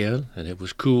a weekend, and it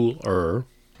was cooler.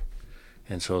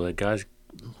 And so the guys,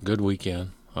 good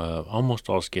weekend. Almost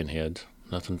all skinheads,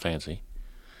 nothing fancy.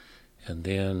 And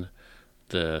then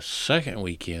the second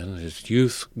weekend is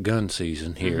youth gun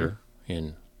season here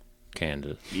in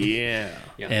Kansas. Yeah.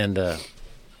 Yeah. And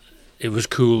it was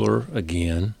cooler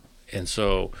again. And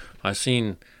so I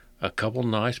seen a couple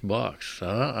nice bucks,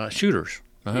 shooters,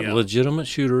 Yeah. legitimate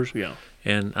shooters. Yeah.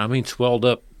 And I mean swelled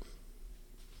up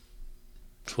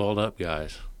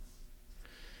guys.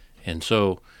 And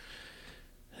so,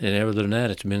 and other than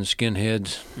that, it's been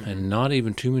skinheads and not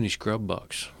even too many scrub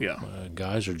bucks. Yeah.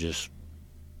 Guys are just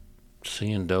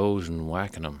seeing does and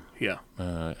whacking them. Yeah.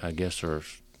 I guess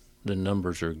the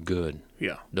numbers are good.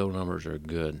 Yeah. Doe numbers are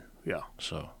good. Yeah.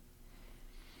 So,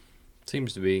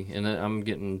 Seems to be. And I'm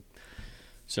getting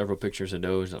several pictures of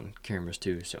does on cameras,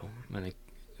 too. So I think,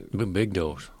 big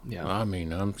does. yeah. I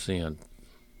mean, I'm seeing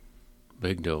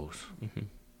big does.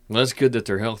 Well, that's good that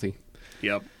they're healthy.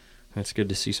 Yep. That's good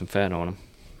to see some fat on them.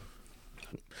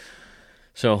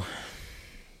 So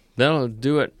that'll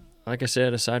do it. Like I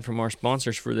said, aside from our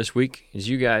sponsors for this week, as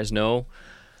you guys know,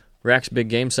 Rack's Big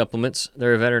Game Supplements.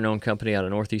 They're a veteran-owned company out of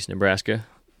northeast Nebraska.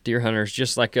 Deer hunters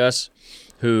just like us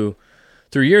who,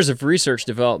 through years of research,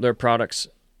 developed their products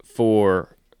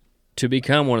to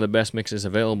become one of the best mixes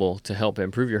available to help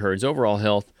improve your herd's overall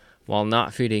health while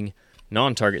not feeding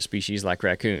non-target species like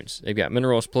raccoons. They've got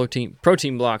minerals, protein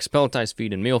blocks, pelletized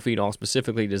feed, and meal feed, all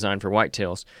specifically designed for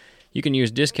whitetails. You can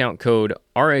use discount code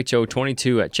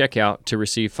RHO22 at checkout to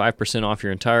receive 5% off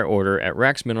your entire order at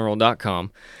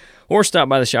racksmineral.com, or stop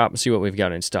by the shop and see what we've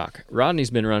got in stock. Rodney's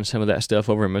been running some of that stuff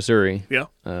over in Missouri. Yeah.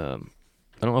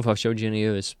 I don't know if I've showed you any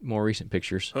of his more recent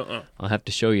pictures. I'll have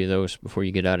to show you those before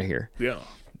you get out of here. Yeah.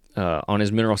 On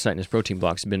his mineral site and his protein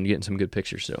blocks, he's been getting some good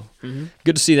pictures. So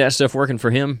good to see that stuff working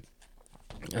for him.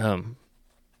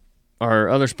 Our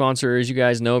other sponsor, as you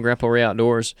guys know, Grandpa Ray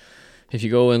Outdoors. If you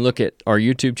go and look at our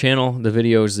YouTube channel, the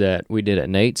videos that we did at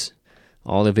Nate's,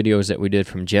 all the videos that we did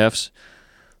from Jeff's,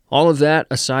 all of that,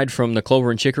 aside from the Clover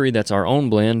and Chicory, that's our own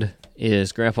blend,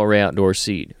 is Grandpa Ray Outdoors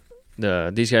seed.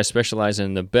 These guys specialize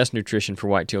in the best nutrition for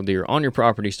whitetail deer on your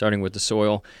property, starting with the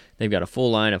soil. They've got a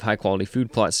full line of high-quality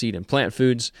food plot seed and plant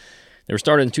foods. They were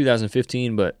started in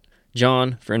 2015, but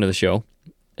John, friend of the show,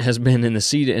 has been in the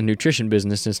seed and nutrition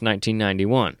business since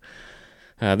 1991.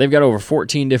 They've got over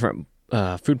 14 different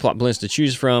food plot blends to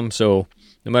choose from, so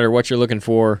no matter what you're looking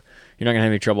for, you're not going to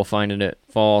have any trouble finding it.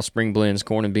 Fall, spring blends,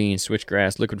 corn and beans,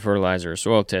 switchgrass, liquid fertilizer,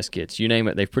 soil test kits, you name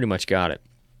it, they've pretty much got it.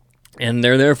 And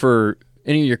they're there for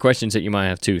any of your questions that you might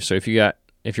have too. So if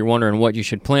you're wondering what you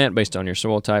should plant based on your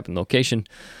soil type and location,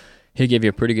 he'll give you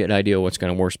a pretty good idea of what's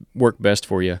going to work best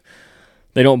for you.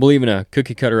 They don't believe in a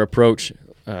cookie-cutter approach,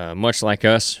 much like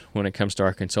us when it comes to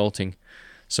our consulting,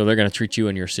 so they're going to treat you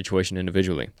and your situation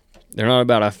individually. They're not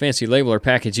about a fancy label or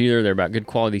package either. They're about good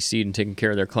quality seed and taking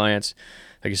care of their clients.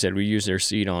 Like I said, we use their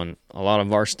seed on a lot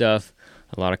of our stuff,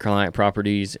 a lot of client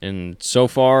properties, and so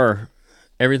far,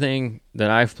 everything that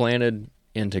I've planted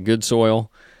into good soil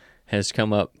has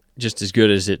come up just as good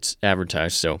as it's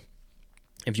advertised. So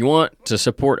if you want to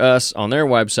support us on their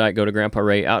website, go to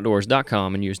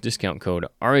grandparayOutdoors.com and use discount code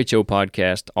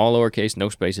RHOPodcast, all lowercase, no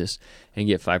spaces, and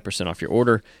get 5% off your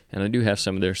order. And I do have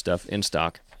some of their stuff in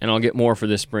stock. And I'll get more for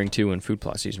this spring, too, when food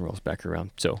plot season rolls back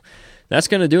around. So that's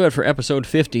going to do it for episode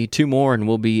 50. 2 more, and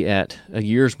we'll be at a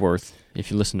year's worth if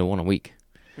you listen to one a week.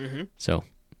 So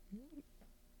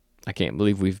I can't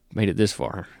believe we've made it this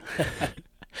far.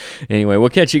 Anyway, we'll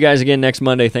catch you guys again next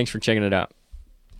Monday. Thanks for checking it out.